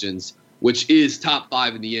situations, which is top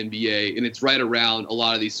 5 in the NBA. And it's right around a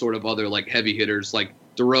lot of these sort of other like heavy hitters like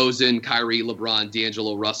DeRozan, Kyrie, LeBron,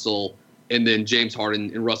 D'Angelo Russell, and then James Harden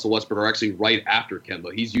and Russell Westbrook are actually right after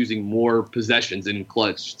Kemba. He's using more possessions in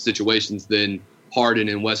clutch situations than Harden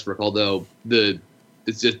and Westbrook, although the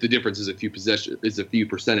difference is a few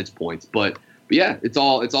percentage points. But yeah, it's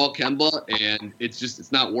all Kemba, and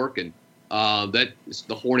it's not working. That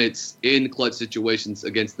the Hornets in clutch situations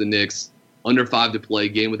against the Knicks, under 5 to play,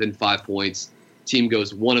 game within 5 points. Team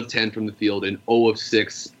goes 1 of 10 from the field and 0 of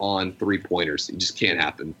 6 on 3-pointers. It just can't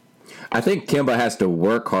happen. I think Kemba has to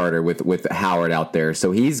work harder with Howard out there.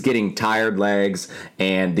 So he's getting tired legs,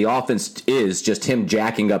 and the offense is just him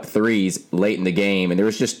jacking up threes late in the game. And there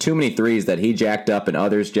was just too many threes that he jacked up and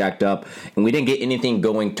others jacked up, and we didn't get anything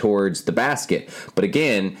going towards the basket. But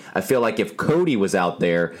again, I feel like if Cody was out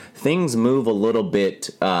there, things move a little bit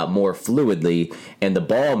more fluidly, and the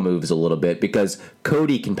ball moves a little bit because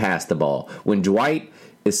Cody can pass the ball. When Dwight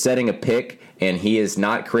is setting a pick and he is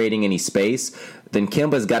not creating any space, then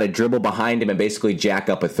Kemba's got to dribble behind him and basically jack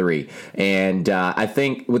up a three. And I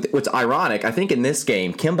think what's ironic, I think in this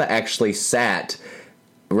game, Kemba actually sat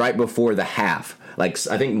right before the half. Like,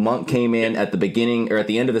 I think Monk came in at the beginning or at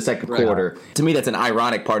the end of the second quarter. To me, that's an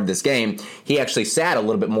ironic part of this game. He actually sat a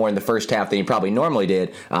little bit more in the first half than he probably normally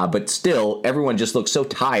did. But still, everyone just looked so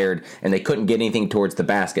tired, and they couldn't get anything towards the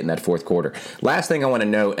basket in that fourth quarter. Last thing I want to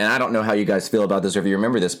note, and I don't know how you guys feel about this or if you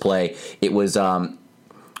remember this play, it was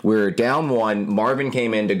we were down 1. Marvin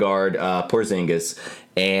came in to guard Porzingis,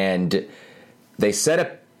 and they set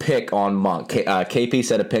a pick on Monk. KP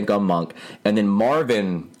set a pick on Monk, and then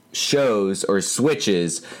Marvin shows or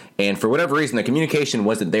switches, and for whatever reason, the communication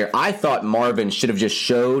wasn't there. I thought Marvin should have just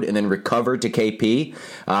showed and then recovered to KP,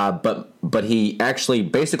 but he actually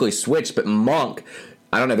basically switched, but Monk,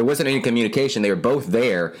 I don't know, there wasn't any communication. They were both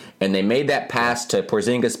there, and they made that pass to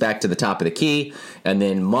Porzingis back to the top of the key, and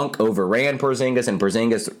then Monk overran Porzingis, and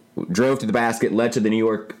Porzingis drove to the basket, led to the New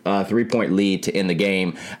York 3-point lead to end the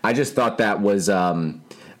game. I just thought that was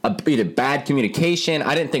either bad communication.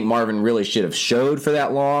 I didn't think Marvin really should have showed for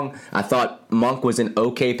that long. I thought Monk was in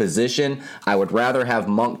okay position. I would rather have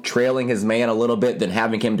Monk trailing his man a little bit than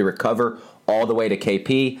having him to recover all the way to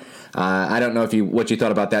KP. I don't know what you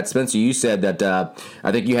thought about that, Spencer. You said that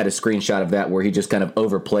I think you had a screenshot of that where he just kind of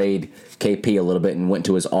overplayed KP a little bit and went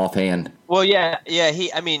to his offhand. Well, yeah.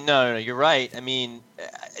 No, you're right. I mean,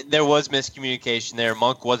 there was miscommunication there.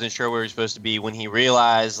 Monk wasn't sure where he was supposed to be when he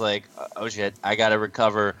realized, like, oh shit, I got to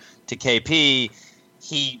recover to KP.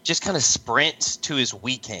 he just kind of sprints to his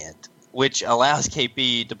weak hand, which allows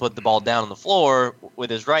KP to put the ball down on the floor with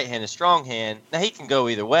his right hand, his strong hand. Now, he can go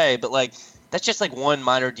either way, but, like, that's just, like, one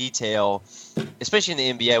minor detail, especially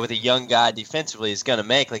in the NBA with a young guy defensively is going to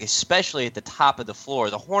make, like, especially at the top of the floor.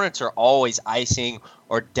 The Hornets are always icing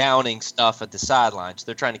or downing stuff at the sideline. So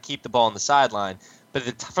they're trying to keep the ball on the sideline.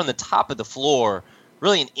 But from the top of the floor,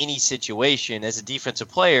 really in any situation, as a defensive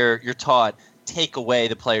player, you're taught take away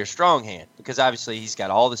the player's strong hand because obviously he's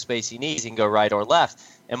got all the space he needs. He can go right or left.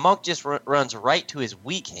 And Monk just runs right to his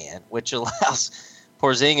weak hand, which allows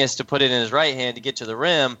Porzingis to put it in his right hand to get to the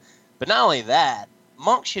rim. But not only that,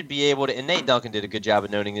 Monk should be able to, and Nate Duncan did a good job of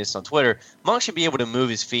noting this on Twitter, Monk should be able to move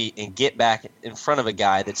his feet and get back in front of a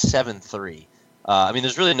guy that's 7'3". I mean,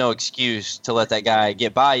 there's really no excuse to let that guy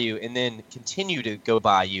get by you and then continue to go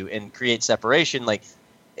by you and create separation. Like,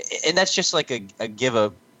 and that's just like a give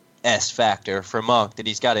a S factor for Monk that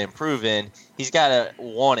he's got to improve in. He's got to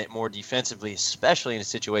want it more defensively, especially in a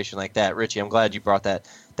situation like that. Richie, I'm glad you brought that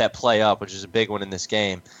play up, which is a big one in this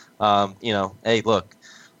game. Hey, look,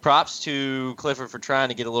 props to Clifford for trying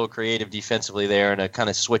to get a little creative defensively there and to kind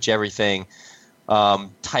of switch everything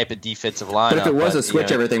type of defensive lineup. But if it was a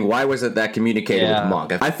switch everything, why wasn't that communicated with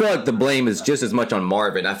Monk? I feel like the blame is just as much on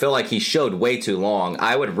Marvin. I feel like he showed way too long.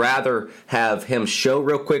 I would rather have him show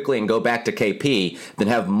real quickly and go back to KP than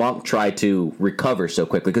have Monk try to recover so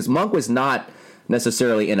quickly because Monk was not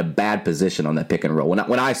necessarily in a bad position on that pick and roll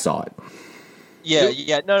when I saw it.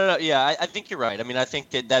 No. Yeah, I think you're right. I mean, I think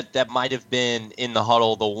that might have been in the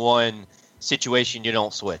huddle the one situation you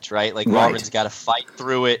don't switch, right? Like Marvin's got to fight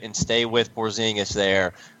through it and stay with Porzingis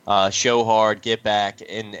there, show hard, get back,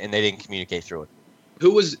 and they didn't communicate through it.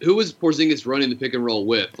 Who was Porzingis running the pick and roll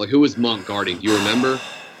with? Like, who was Monk guarding? Do you remember?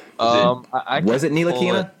 Was it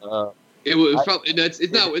Ntilikina? It was probably.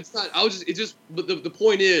 It's not. It's just. But the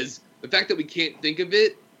point is the fact that we can't think of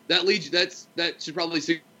it. That leads. That should probably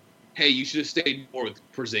say, hey, you should have stayed more with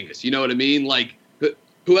Porzingis. You know what I mean? Like.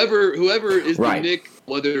 Whoever is the Nick,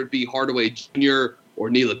 whether it be Hardaway Jr. or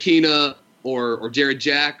Ntilikina or Jared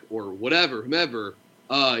Jack or whatever, whomever,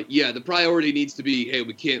 the priority needs to be, hey,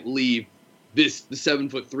 we can't leave the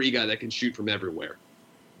 7'3" guy that can shoot from everywhere.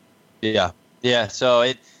 Yeah. So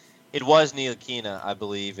it was Ntilikina, I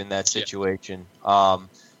believe, in that situation.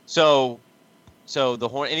 So the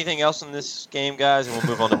Horn. Anything else in this game, guys? And we'll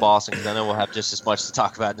move on to Boston because I know we'll have just as much to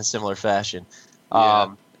talk about in a similar fashion.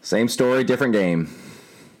 Same story, different game.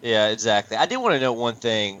 Yeah, exactly. I did want to note one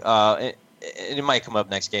thing, and it might come up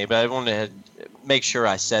next game, but I wanted to make sure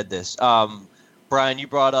I said this. Brian, you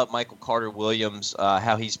brought up Michael Carter-Williams,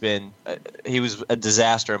 how he was a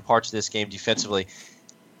disaster in parts of this game defensively.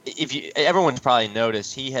 Everyone's probably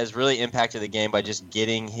noticed he has really impacted the game by just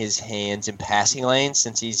getting his hands in passing lanes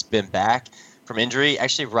since he's been back from injury.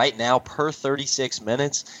 Actually, right now, per 36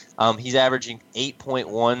 minutes, he's averaging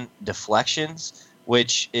 8.1 deflections,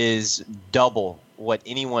 which is double what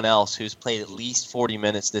anyone else who's played at least 40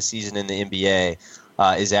 minutes this season in the NBA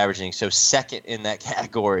is averaging. So second in that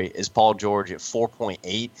category is Paul George at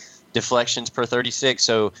 4.8 deflections per 36.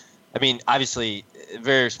 So, I mean, obviously,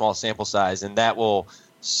 very small sample size, and that will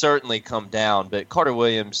certainly come down. But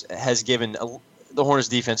Carter-Williams has given the Hornets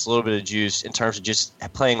defense a little bit of juice in terms of just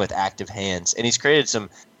playing with active hands. And he's created some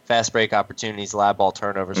fast break opportunities, live ball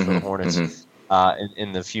turnovers for the Hornets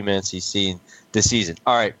in the few minutes he's seen this season.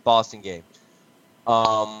 All right, Boston game.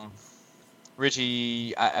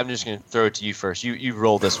 Richie, I'm just going to throw it to you first. You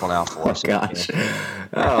roll this one out for us. Oh, gosh.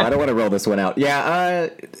 I don't want to roll this one out. Yeah,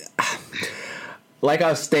 like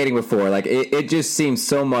I was stating before, like it just seems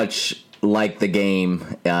so much like the game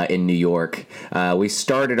in New York. We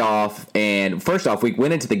started off, and first off, we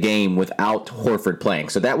went into the game without Horford playing.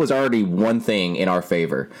 So that was already one thing in our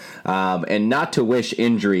favor. And not to wish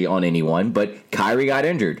injury on anyone, but Kyrie got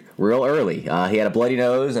injured real early. He had a bloody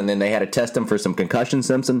nose, and then they had to test him for some concussion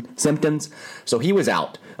symptoms. So he was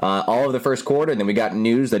out all of the first quarter, and then we got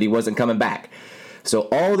news that he wasn't coming back. So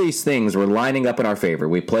all these things were lining up in our favor.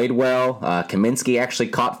 We played well. Kaminsky actually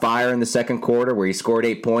caught fire in the second quarter where he scored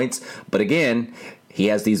 8 points. But again, he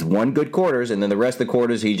has these one good quarters, and then the rest of the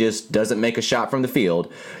quarters he just doesn't make a shot from the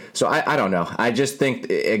field. So I don't know. I just think,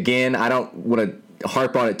 again, I don't want to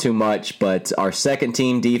harp on it too much, but our second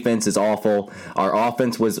team defense is awful. Our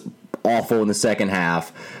offense was awful in the second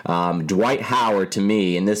half. Dwight Howard, to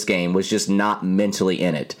me, in this game was just not mentally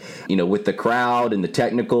in it. You know, with the crowd and the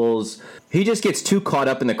technicals, he just gets too caught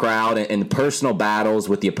up in the crowd and the personal battles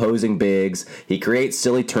with the opposing bigs. He creates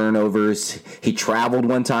silly turnovers. He traveled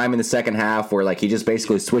one time in the second half where, like, he just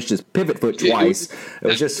basically switched his pivot foot twice. It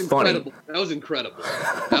was just funny. That was incredible.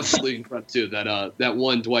 Absolutely incredible, too. That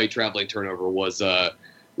one Dwight traveling turnover was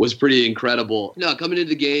was pretty incredible. No, coming into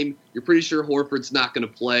the game, you're pretty sure Horford's not going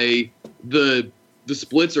to play. The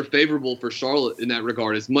splits are favorable for Charlotte in that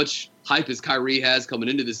regard. As much hype as Kyrie has coming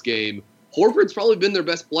into this game, Horford's probably been their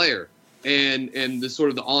best player. And the sort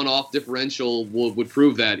of the on-off differential would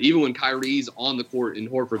prove that. Even when Kyrie's on the court and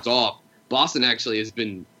Horford's off, Boston actually has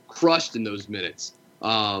been crushed in those minutes.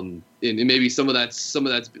 And maybe some of that's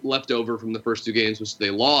left over from the first two games, which they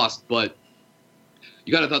lost. But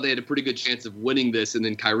you kind of thought they had a pretty good chance of winning this, and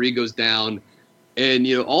then Kyrie goes down. And,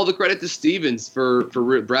 all the credit to Stevens for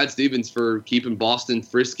Brad Stevens for keeping Boston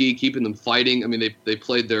frisky, keeping them fighting. I mean, they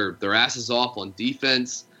played their asses off on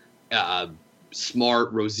defense.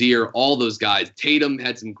 Smart, Rozier, all those guys. Tatum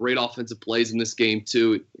had some great offensive plays in this game,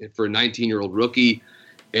 too, for a 19-year-old rookie.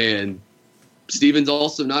 And Stevens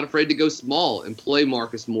also not afraid to go small and play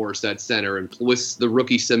Marcus Morris at center and with the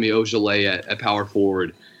rookie Semi Ojeleye at power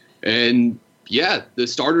forward. And, yeah, the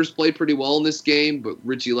starters played pretty well in this game, but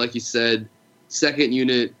Richie, like you said, second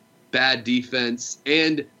unit, bad defense.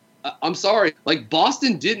 And I'm sorry,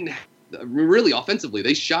 Boston didn't really offensively.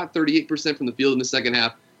 They shot 38% from the field in the second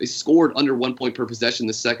half. They scored under 1 point per possession in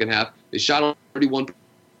the second half. They shot 31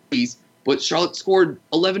 threes, but Charlotte scored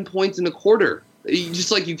 11 points in a quarter.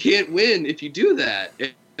 You can't win if you do that.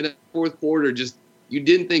 And in the fourth quarter, you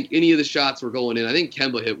didn't think any of the shots were going in. I think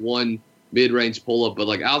Kemba hit one mid-range pull-up,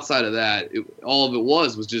 but outside of that, all of it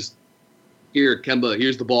was just, here, Kemba,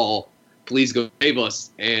 here's the ball. Please go save us.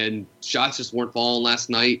 And shots just weren't falling last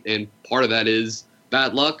night, and part of that is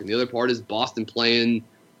bad luck, and the other part is Boston playing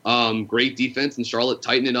great defense and Charlotte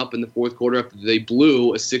tightening up in the fourth quarter after they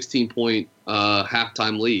blew a 16-point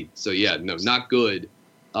halftime lead. So, yeah, no, not good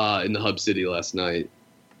in the Hub City last night.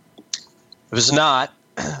 It was not.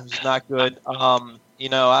 It was not good.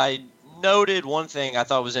 I noted one thing I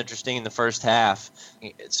thought was interesting in the first half.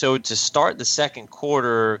 So to start the second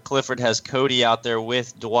quarter, Clifford has Cody out there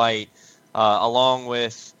with Dwight, along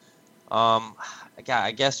with,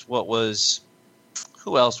 I guess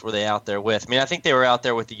who else were they out there with? I mean, I think they were out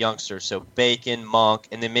there with the youngsters, so Bacon, Monk,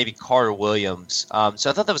 and then maybe Carter Williams. So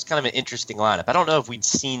I thought that was kind of an interesting lineup. I don't know if we'd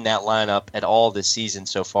seen that lineup at all this season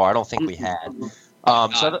so far. I don't think we had.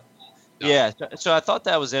 So I thought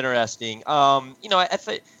that was interesting.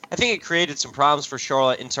 I think it created some problems for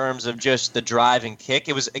Charlotte in terms of just the drive and kick.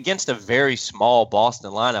 It was against a very small Boston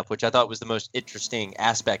lineup, which I thought was the most interesting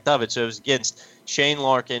aspect of it. So it was against Shane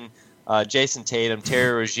Larkin, Jason Tatum,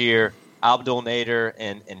 Terry Rozier, Abdul Nader,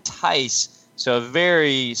 and Tice. So a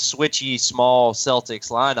very switchy, small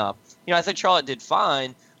Celtics lineup. I think Charlotte did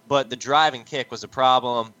fine, but the drive and kick was a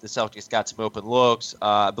problem. The Celtics got some open looks.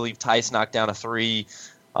 I believe Tice knocked down a three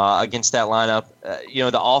against that lineup.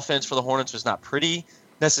 The offense for the Hornets was not pretty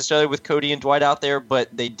necessarily with Cody and Dwight out there, but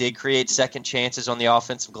they did create second chances on the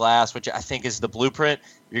offensive glass, which I think is the blueprint.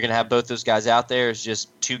 You're going to have both those guys out there. It's just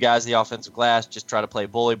two guys on the offensive glass, just try to play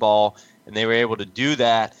bully ball, and they were able to do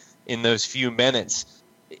that in those few minutes.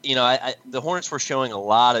 The Hornets were showing a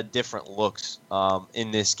lot of different looks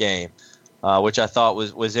in this game, which I thought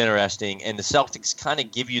was interesting. And the Celtics kind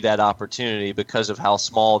of give you that opportunity because of how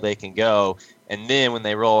small they can go. And then when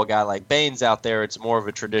they roll a guy like Baines out there, it's more of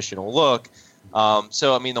a traditional look.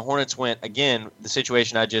 The Hornets went, again, the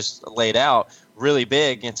situation I just laid out, really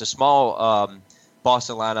big against a small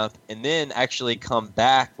Boston lineup, and then actually come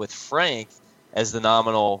back with Frank as the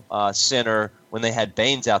nominal center when they had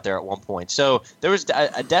Baines out there at one point. So there was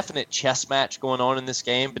a definite chess match going on in this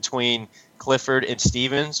game between Clifford and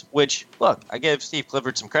Stevens, which, look, I give Steve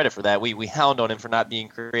Clifford some credit for that. We hound on him for not being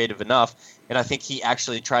creative enough, and I think he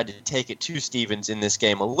actually tried to take it to Stevens in this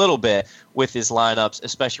game a little bit with his lineups,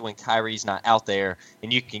 especially when Kyrie's not out there,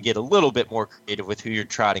 and you can get a little bit more creative with who you're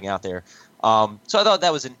trotting out there. So I thought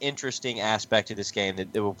that was an interesting aspect of this game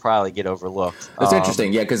that will probably get overlooked. That's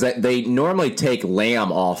interesting, yeah, because they normally take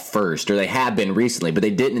Lamb off first, or they have been recently, but they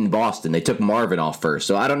didn't in Boston. They took Marvin off first.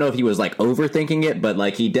 So I don't know if he was overthinking it,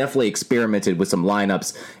 but he definitely experimented with some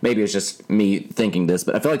lineups. Maybe it's just me thinking this,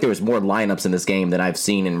 but I feel like there was more lineups in this game than I've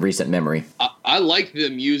seen in recent memory. I like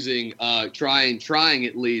them using trying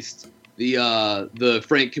at least the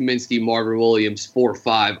Frank Kaminsky, Marvin Williams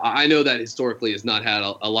 4-5. I know that historically has not had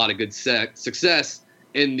a lot of good success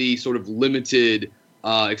in the sort of limited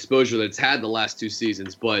exposure that it's had the last two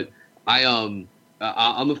seasons, but I'm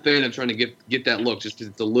a fan of trying to get that look just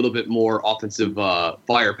because it's a little bit more offensive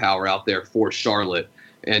firepower out there for Charlotte.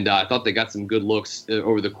 And I thought they got some good looks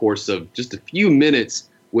over the course of just a few minutes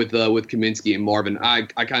with Kaminsky and Marvin. I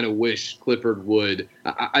kind of wish Clifford would.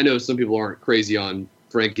 I know some people aren't crazy on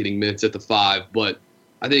Frank getting minutes at the 5, but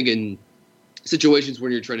I think in situations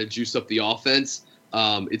when you're trying to juice up the offense,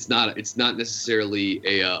 it's not necessarily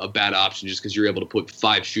a bad option just because you're able to put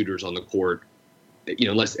 5 shooters on the court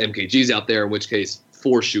unless MKG's out there, in which case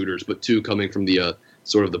 4 shooters, but 2 coming from the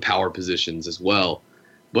sort of the power positions as well.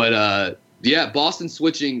 But Boston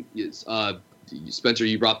switching, Spencer,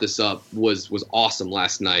 you brought this up, was awesome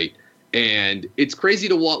last night. And it's crazy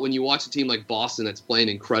to watch when you watch a team like Boston that's playing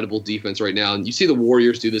incredible defense right now, and you see the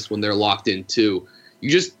Warriors do this when they're locked in too.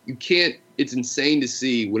 You can't. It's insane to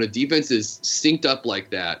see when a defense is synced up like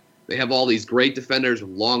that. They have all these great defenders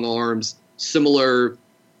with long arms, similar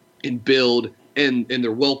in build, and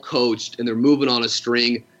they're well coached, and they're moving on a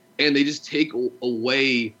string, and they just take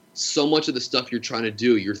away so much of the stuff you're trying to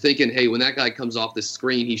do. You're thinking, hey, when that guy comes off the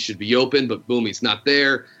screen, he should be open, but boom, he's not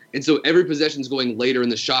there. And so every possession's going later in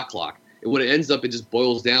the shot clock. And when it ends up, it just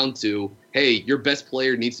boils down to, hey, your best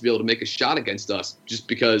player needs to be able to make a shot against us, just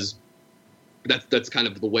because that's kind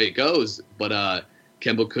of the way it goes. But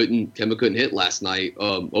Kemba couldn't hit last night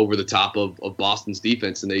over the top of Boston's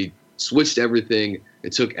defense, and they switched everything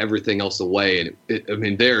and took everything else away.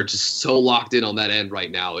 And they're just so locked in on that end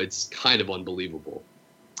right now. It's kind of unbelievable.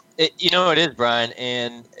 It is, Brian.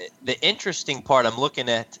 And the interesting part, I'm looking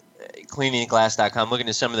at cleaningtheglass.com, looking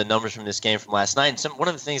at some of the numbers from this game from last night. And one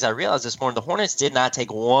of the things I realized this morning, the Hornets did not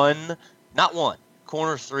take not one,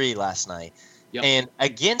 corner 3 last night. Yep. And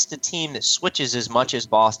against a team that switches as much as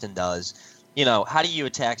Boston does, how do you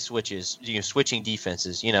attack switches? Switching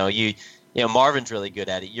defenses. Marvin's really good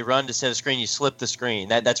at it. You run to set a screen, you slip the screen.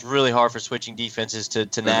 That's really hard for switching defenses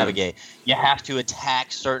to navigate. You have to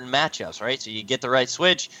attack certain matchups, right? So you get the right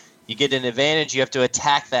switch, you get an advantage, you have to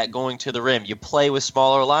attack that going to the rim. You play with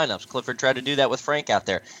smaller lineups. Clifford tried to do that with Frank out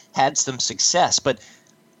there, had some success. But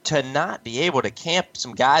to not be able to camp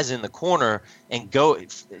some guys in the corner and go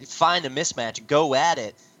find a mismatch, go at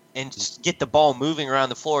it, and just get the ball moving around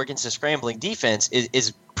the floor against a scrambling defense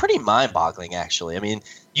is pretty mind-boggling, actually. I mean,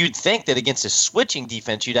 you'd think that against a switching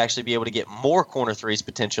defense, you'd actually be able to get more corner threes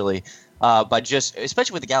potentially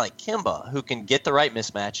especially with a guy like Kemba, who can get the right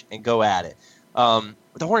mismatch and go at it.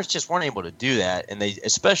 The Hornets just weren't able to do that, and they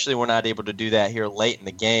especially were not able to do that here late in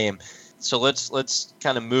the game. So let's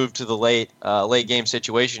kind of move to the late game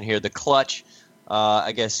situation here. The clutch,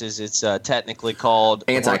 I guess, is it's technically called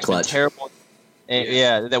anti-clutch. Terrible.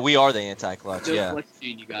 Yeah, that we are the anti-clutch. No clutch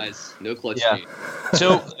gene, you guys. No clutch gene.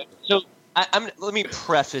 So let me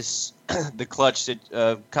preface the clutch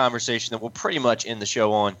conversation that we'll pretty much end the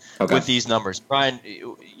show on with these numbers. Brian,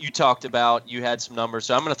 you talked about you had some numbers,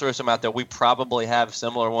 so I'm going to throw some out there. We probably have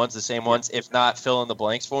similar ones, the same ones. If not, fill in the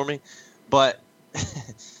blanks for me. But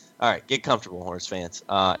all right, get comfortable, Hornets fans.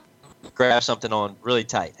 Grab something on really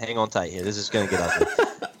tight. Hang on tight here. This is going to get ugly.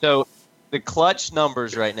 So the clutch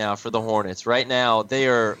numbers right now for the Hornets, right now they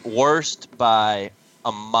are worst by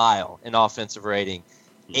a mile in offensive rating.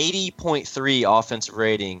 80.3 offensive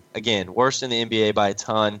rating. Again, worst in the NBA by a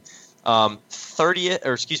ton.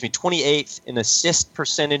 28th in assist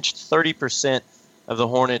percentage. 30% of the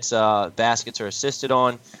Hornets baskets are assisted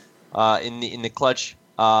on in the clutch.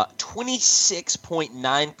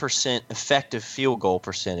 26.9% effective field goal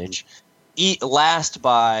percentage. Last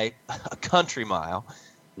by a country mile.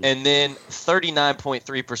 And then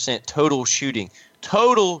 39.3% total shooting.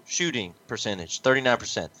 Total shooting percentage,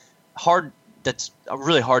 39%. That's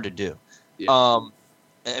really hard to do. Yeah.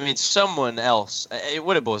 Someone else,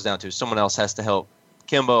 what it boils down to, someone else has to help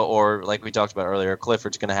Kemba, or like we talked about earlier,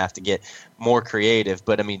 Clifford's going to have to get more creative.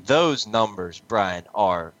 But, those numbers, Brian,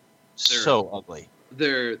 are so ugly.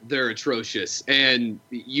 They're atrocious. And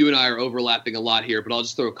you and I are overlapping a lot here, but I'll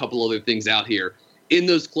just throw a couple other things out here. In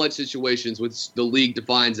those clutch situations, which the league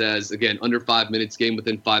defines as, again, under 5 minutes, game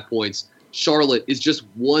within 5 points, Charlotte is just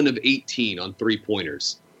 1 of 18 on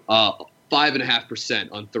three-pointers. 5.5%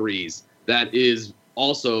 on threes. That is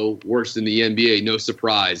also worse than the NBA, no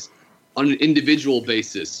surprise. On an individual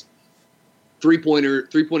basis, three-point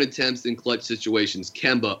attempts in clutch situations,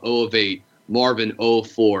 Kemba, 0 of 8, Marvin, 0 of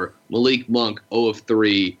 4, Malik Monk, 0 of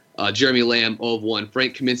 3, Jeremy Lamb, 0 of 1.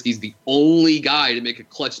 Frank Kaminsky's the only guy to make a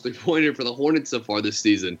clutch three-pointer for the Hornets so far this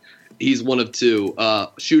season. He's 1 of 2.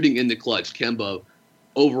 Shooting in the clutch, Kemba,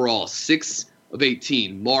 overall, 6 of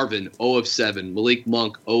 18. Marvin, 0 of 7. Malik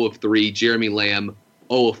Monk, 0 of 3. Jeremy Lamb,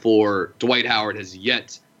 0 of 4. Dwight Howard has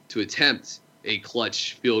yet to attempt a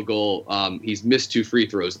clutch field goal. He's missed 2 free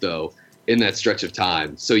throws, though, in that stretch of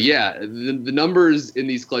time. So, the numbers in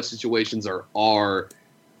these clutch situations are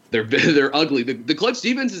they're ugly. The clutch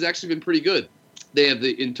defense has actually been pretty good. They have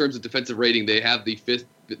in terms of defensive rating, they have the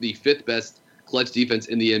fifth best clutch defense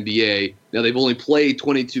in the NBA. Now, they've only played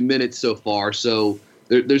 22 minutes so far, so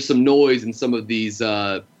there's some noise in some of these,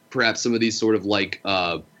 perhaps some of these sort of like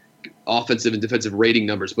offensive and defensive rating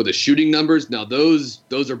numbers. But the shooting numbers, now those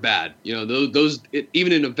are bad. Those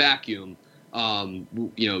even in a vacuum,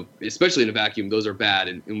 Especially in a vacuum, those are bad,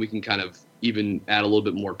 and we can kind of even add a little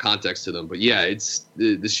bit more context to them. But yeah, it's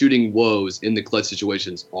the shooting woes in the clutch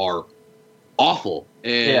situations are awful.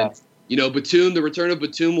 And Batum, the return of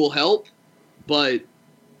Batum will help, but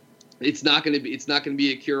it's not going to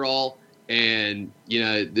be a cure-all. And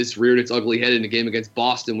this reared its ugly head in a game against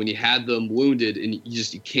Boston when you had them wounded, and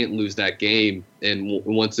you can't lose that game. And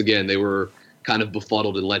once again, they were kind of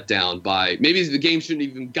befuddled and let down by maybe the game shouldn't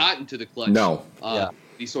have even gotten to the clutch. No,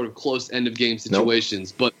 these sort of close end of game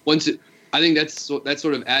situations. Nope. But I think that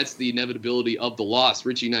sort of adds to the inevitability of the loss.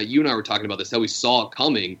 Richie, you and I were talking about this, how we saw it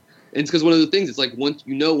coming. And it's because one of the things, it's like once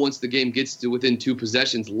the game gets to within 2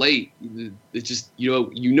 possessions late, it's just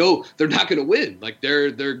they're not going to win. Like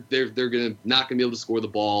they're not going to be able to score the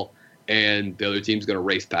ball, and the other team's going to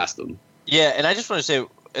race past them. Yeah, and I just want to say,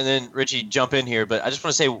 and then Richie jump in here, but I just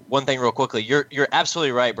want to say one thing real quickly. You're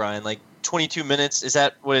absolutely right, Brian. Like 22 minutes, is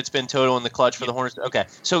that what it's been total in the clutch for the Hornets? Okay,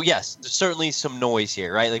 so yes, there's certainly some noise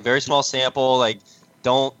here, right? Like very small sample. Like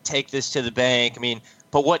don't take this to the bank. I mean.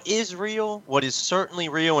 But what is real, what is certainly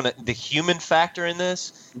real, and the human factor in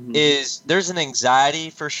this is there's an anxiety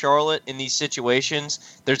for Charlotte in these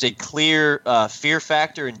situations. There's a clear fear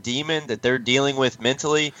factor and demon that they're dealing with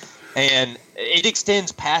mentally, and it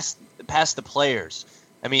extends past the players.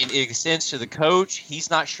 I mean, it extends to the coach. He's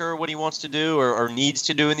not sure what he wants to do or needs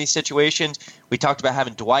to do in these situations. We talked about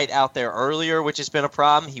having Dwight out there earlier, which has been a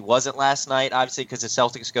problem. He wasn't last night, obviously, because the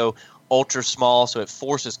Celtics go ultra small, so it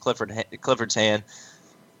forces Clifford's hand.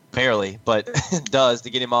 Barely, but does to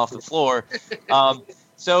get him off the floor. But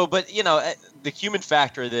the human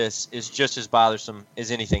factor of this is just as bothersome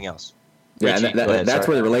as anything else. Yeah, Richie, that's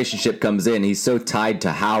where the relationship comes in. He's so tied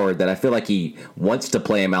to Howard that I feel like he wants to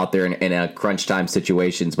play him out there in a crunch time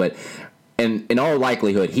situations, but in all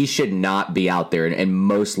likelihood, he should not be out there in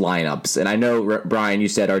most lineups. And I know, Brian, you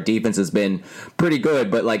said our defense has been pretty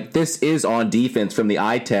good, but like this is on defense from the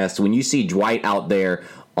eye test. When you see Dwight out there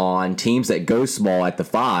on teams that go small at the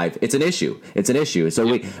 5, it's an issue.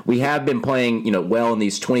 So we have been playing, well in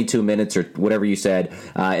these 22 minutes or whatever you said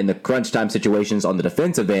in the crunch time situations on the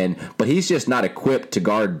defensive end, but he's just not equipped to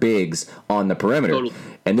guard bigs on the perimeter. Totally.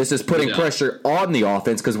 And this is putting pressure on the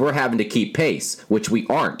offense because we're having to keep pace, which we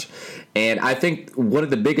aren't. And I think one of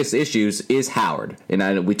the biggest issues is Howard.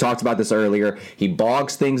 And we talked about this earlier. He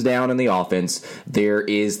bogs things down in the offense. There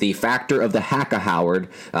is the factor of the hack of Howard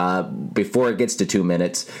before it gets to 2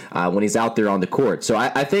 minutes when he's out there on the court. So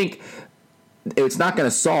I think it's not going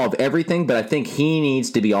to solve everything, but I think he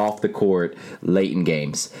needs to be off the court late in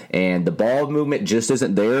games. And the ball movement just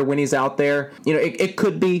isn't there when he's out there. It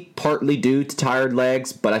could be partly due to tired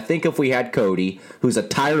legs, but I think if we had Cody, who's a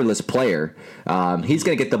tireless player, he's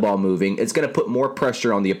going to get the ball moving. It's going to put more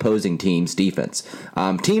pressure on the opposing team's defense.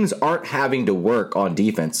 Teams aren't having to work on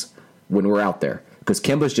defense when we're out there because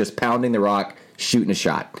Kemba's just pounding the rock, shooting a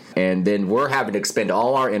shot. And then we're having to expend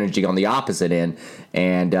all our energy on the opposite end,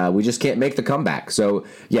 and we just can't make the comeback. So,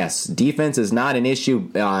 yes, defense is not an issue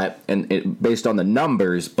based on the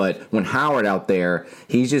numbers, but when Howard out there,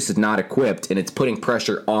 he's just not equipped, and it's putting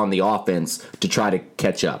pressure on the offense to try to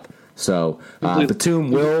catch up. So,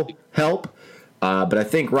 Batum will help, but I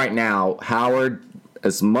think right now, Howard,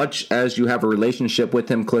 as much as you have a relationship with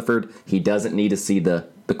him, Clifford, he doesn't need to see the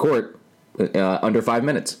court under 5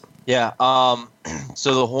 minutes. Yeah.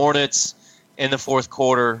 So the Hornets in the fourth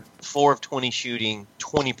quarter, 4 of 20 shooting,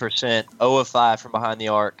 20%, 0 of 5 from behind the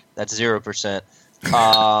arc. That's 0%.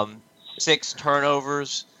 6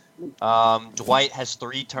 turnovers. Dwight has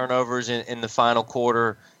 3 turnovers in the final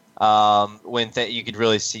quarter. When you could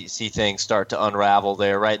really see things start to unravel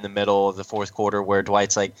there, right in the middle of the fourth quarter, where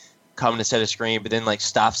Dwight's like coming to set a screen, but then like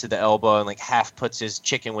stops at the elbow and like half puts his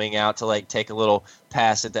chicken wing out to like take a little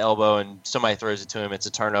pass at the elbow, and somebody throws it to him. It's a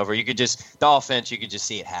turnover. You could just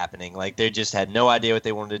see it happening. Like they just had no idea what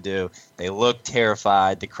they wanted to do. They looked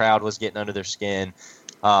terrified. The crowd was getting under their skin.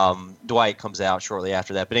 Dwight comes out shortly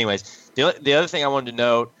after that. But anyways, the other thing I wanted to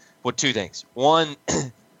note, well, 2 things. One,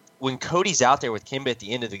 when Cody's out there with Kemba at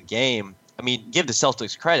the end of the game, I mean, give the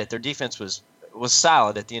Celtics credit. Their defense was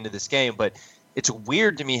solid at the end of this game, but it's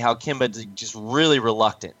weird to me how Kemba's just really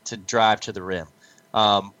reluctant to drive to the rim,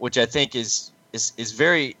 which I think is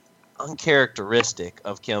very uncharacteristic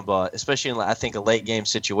of Kemba, especially in, I think, a late game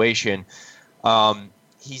situation.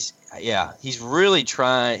 He's really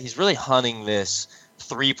trying. He's really hunting this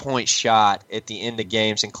 3-point shot at the end of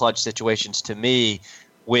games in clutch situations. To me,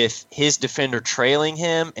 with his defender trailing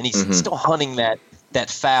him, and he's still hunting that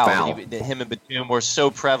foul. That him and Batum were so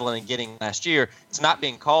prevalent in getting last year. It's not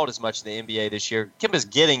being called as much in the NBA this year. Kemba's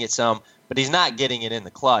getting it some, but he's not getting it in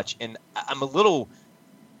the clutch. And I'm a little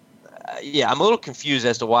I'm a little confused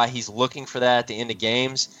as to why he's looking for that at the end of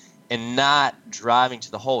games and not driving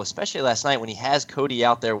to the hole, especially last night when he has Cody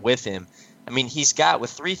out there with him. I mean, he's got, with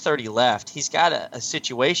 3:30 left, he's got a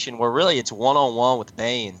situation where really it's one-on-one with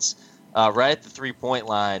Baynes right at the three-point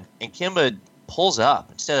line, and Kemba pulls up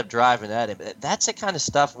instead of driving at him. That's the kind of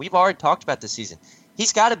stuff we've already talked about this season.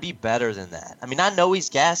 He's got to be better than that. I mean, I know he's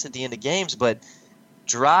gassed at the end of games, but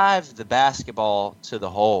drive the basketball to the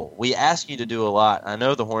hole. We ask you to do a lot. I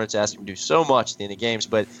know the Hornets ask him to do so much at the end of games,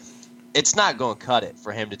 but it's not going to cut it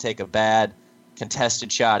for him to take a bad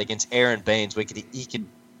contested shot against Aaron Baynes. He could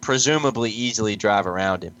presumably easily drive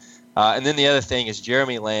around him. And then the other thing is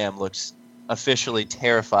Jeremy Lamb looks officially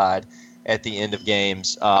terrified at the end of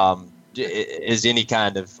games as any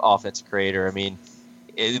kind of offensive creator. I mean,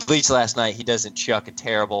 at least last night he doesn't chuck a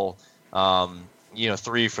terrible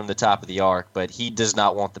three from the top of the arc, but he does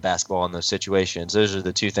not want the basketball in those situations. Those are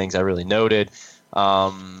the two things I really noted.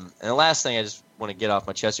 And the last thing I just want to get off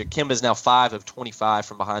my chest here, Kemba's now 5 of 25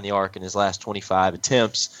 from behind the arc in his last 25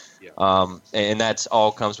 attempts. Yeah. And that's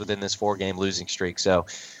all comes within this 4-game losing streak. So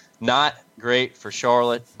not great for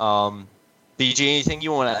Charlotte. BG, anything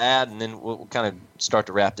you want to add? And then we'll kind of start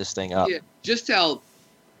to wrap this thing up. Yeah, just a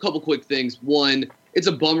couple quick things. One, it's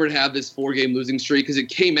a bummer to have this 4-game losing streak because it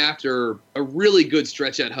came after a really good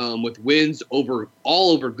stretch at home with wins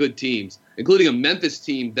all over good teams, including a Memphis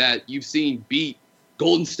team that you've seen beat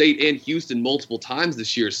Golden State and Houston multiple times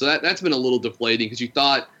this year. So that's been a little deflating because you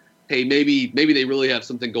thought, hey, maybe they really have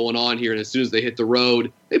something going on here. And as soon as they hit the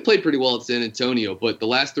road, they played pretty well at San Antonio. But the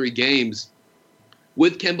last 3 games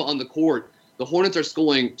with Kemba on the court, the Hornets are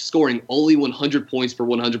scoring only 100 points per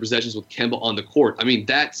 100 possessions with Kemba on the court. I mean,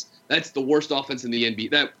 that's the worst offense in the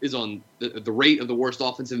NBA. That is on the rate of the worst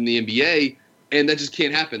offensive in the NBA, and that just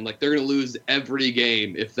can't happen. Like, they're going to lose every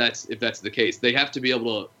game if that's the case. They have to be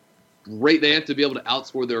able to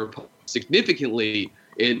outscore their opponents significantly,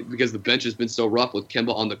 because the bench has been so rough with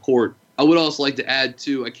Kemba on the court. I would also like to add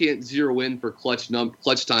too, I can't zero in for clutch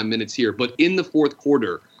time minutes here, but in the fourth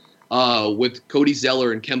quarter, with Cody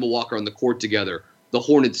Zeller and Kemba Walker on the court together, the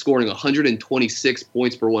Hornets scoring 126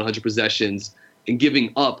 points per 100 possessions and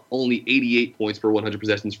giving up only 88 points per 100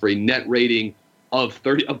 possessions for a net rating of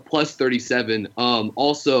plus 37.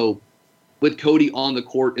 Also, with Cody on the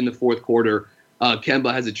court in the fourth quarter,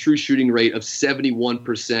 Kemba has a true shooting rate of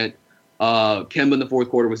 71%. Kemba in the fourth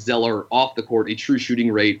quarter with Zeller off the court, a true shooting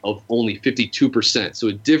rate of only 52%. So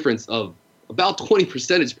a difference of about 20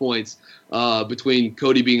 percentage points between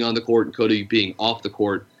Cody being on the court and Cody being off the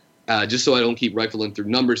court. Just so I don't keep rifling through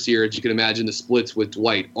numbers here, as you can imagine, the splits with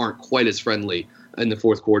Dwight aren't quite as friendly in the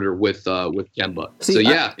fourth quarter with Kemba.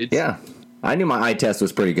 I knew my eye test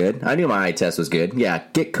was pretty good. Yeah,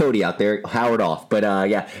 get Cody out there, Howard off. But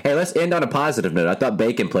yeah, hey, let's end on a positive note. I thought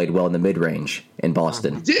Bacon played well in the mid-range in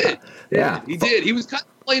Boston. He did. Yeah, he did. He was kind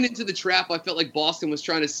of playing into the trap I felt like Boston was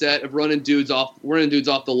trying to set of running dudes off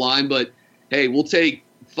the line. But hey, we'll take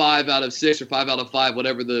 5 out of 6 or 5 out of 5,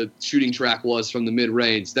 whatever the shooting track was from the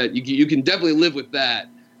mid-range. That you can definitely live with that.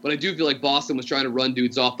 But I do feel like Boston was trying to run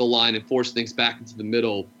dudes off the line and force things back into the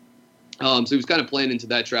middle. So he was kind of playing into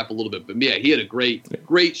that trap a little bit. But yeah, he had a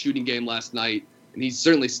great shooting game last night, and he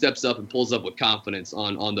certainly steps up and pulls up with confidence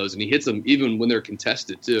on those. And he hits them even when they're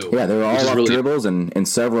contested too. Yeah, they were all off dribbles, and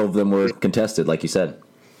several of them were contested, like you said.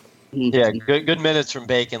 Yeah, good minutes from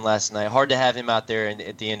Bacon last night. Hard to have him out there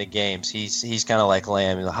at the end of games. He's kind of like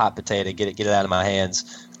Lamb, the hot potato. Get it out of my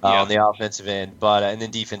hands on the offensive end. But and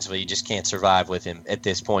then defensively, you just can't survive with him at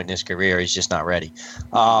this point in his career. He's just not ready.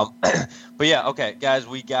 But yeah, okay, guys,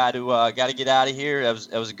 we got to get out of here.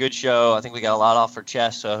 That was a good show. I think we got a lot off our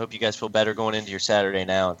chest. So I hope you guys feel better going into your Saturday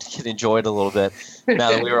now and can enjoy it a little bit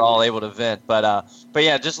now that we were all able to vent. But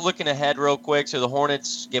yeah, just looking ahead real quick. So the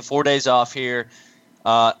Hornets get 4 days off here.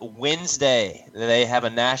 Wednesday, they have a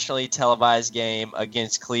nationally televised game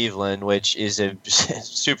against Cleveland, which is a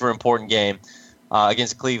super important game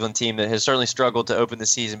against a Cleveland team that has certainly struggled to open the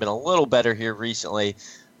season, been a little better here recently.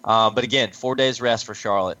 But again, 4 days rest for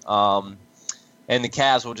Charlotte. And the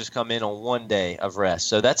Cavs will just come in on 1 day of rest.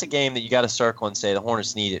 So that's a game that you got to circle and say the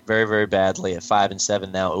Hornets need it very, very badly at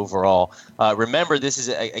 5-7 now overall. Remember, this is,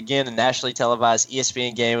 again, a nationally televised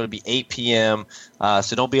ESPN game. It'll be 8 p.m.,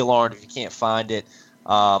 so don't be alarmed if you can't find it.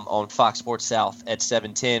 On Fox Sports South at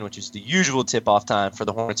 7:10, which is the usual tip-off time for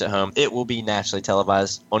the Hornets at home. It will be nationally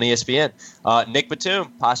televised on ESPN. Nick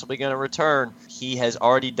Batum possibly going to return. He has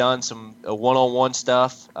already done some one-on-one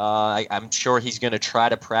stuff. I'm sure he's going to try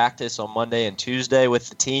to practice on Monday and Tuesday with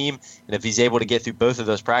the team. And if he's able to get through both of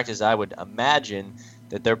those practices, I would imagine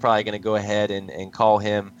that they're probably going to go ahead and call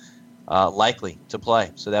him likely to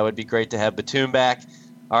play. So that would be great to have Batum back.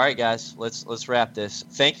 All right, guys, let's wrap this.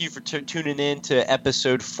 Thank you for tuning in to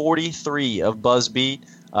episode 43 of BuzzBeat.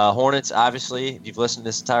 Hornets, obviously, if you've listened to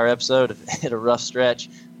this entire episode, have hit a rough stretch,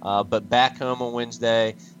 but back home on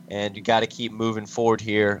Wednesday, and you got to keep moving forward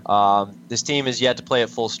here. This team is yet to play at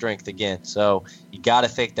full strength again, so you got to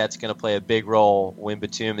think that's going to play a big role when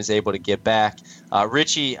Batum is able to get back.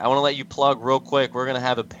 Richie, I want to let you plug real quick. We're going to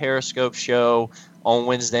have a Periscope show on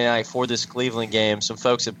Wednesday night for this Cleveland game. Some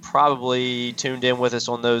folks have probably tuned in with us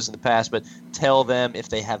on those in the past, but tell them, if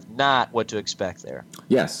they have not, what to expect there.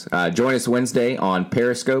 Yes. Join us Wednesday on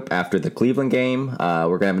Periscope after the Cleveland game.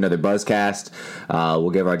 We're going to have another Buzzcast.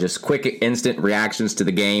 We'll give our just quick, instant reactions to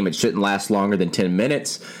the game. It shouldn't last longer than 10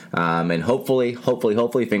 minutes. And hopefully,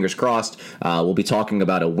 fingers crossed, we'll be talking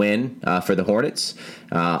about a win for the Hornets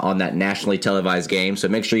on that nationally televised game. So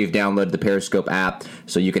make sure you've downloaded the Periscope app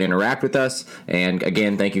so you can interact with us. And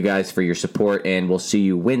again, thank you guys for your support, and we'll see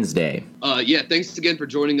you Wednesday. Thanks again for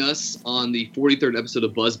joining us on the 43rd episode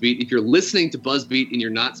of BuzzBeat. If you're listening to BuzzBeat and you're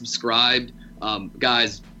not subscribed,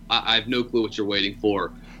 guys, I have no clue what you're waiting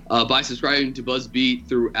for. By subscribing to BuzzBeat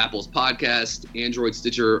through Apple's podcast, Android,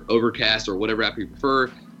 Stitcher, Overcast, or whatever app you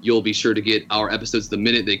prefer, you'll be sure to get our episodes the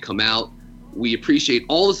minute they come out. We appreciate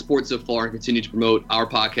all the support so far and continue to promote our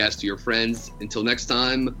podcast to your friends. Until next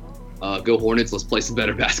time, go Hornets. Let's play some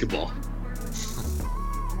better basketball.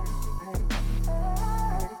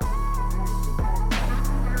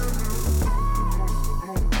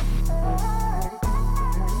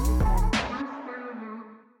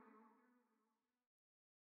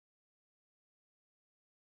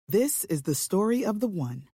 This is the story of the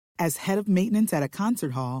one. As head of maintenance at a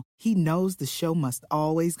concert hall, he knows the show must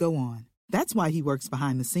always go on. That's why he works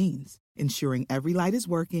behind the scenes, ensuring every light is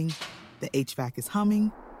working, the HVAC is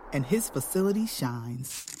humming, and his facility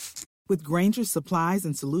shines. With Grainger's supplies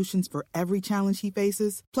and solutions for every challenge he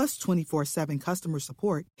faces, plus 24/7 customer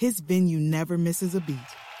support, his venue never misses a beat.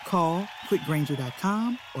 Call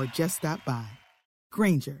quickgrainger.com or just stop by.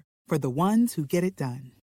 Grainger, for the ones who get it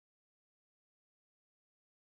done.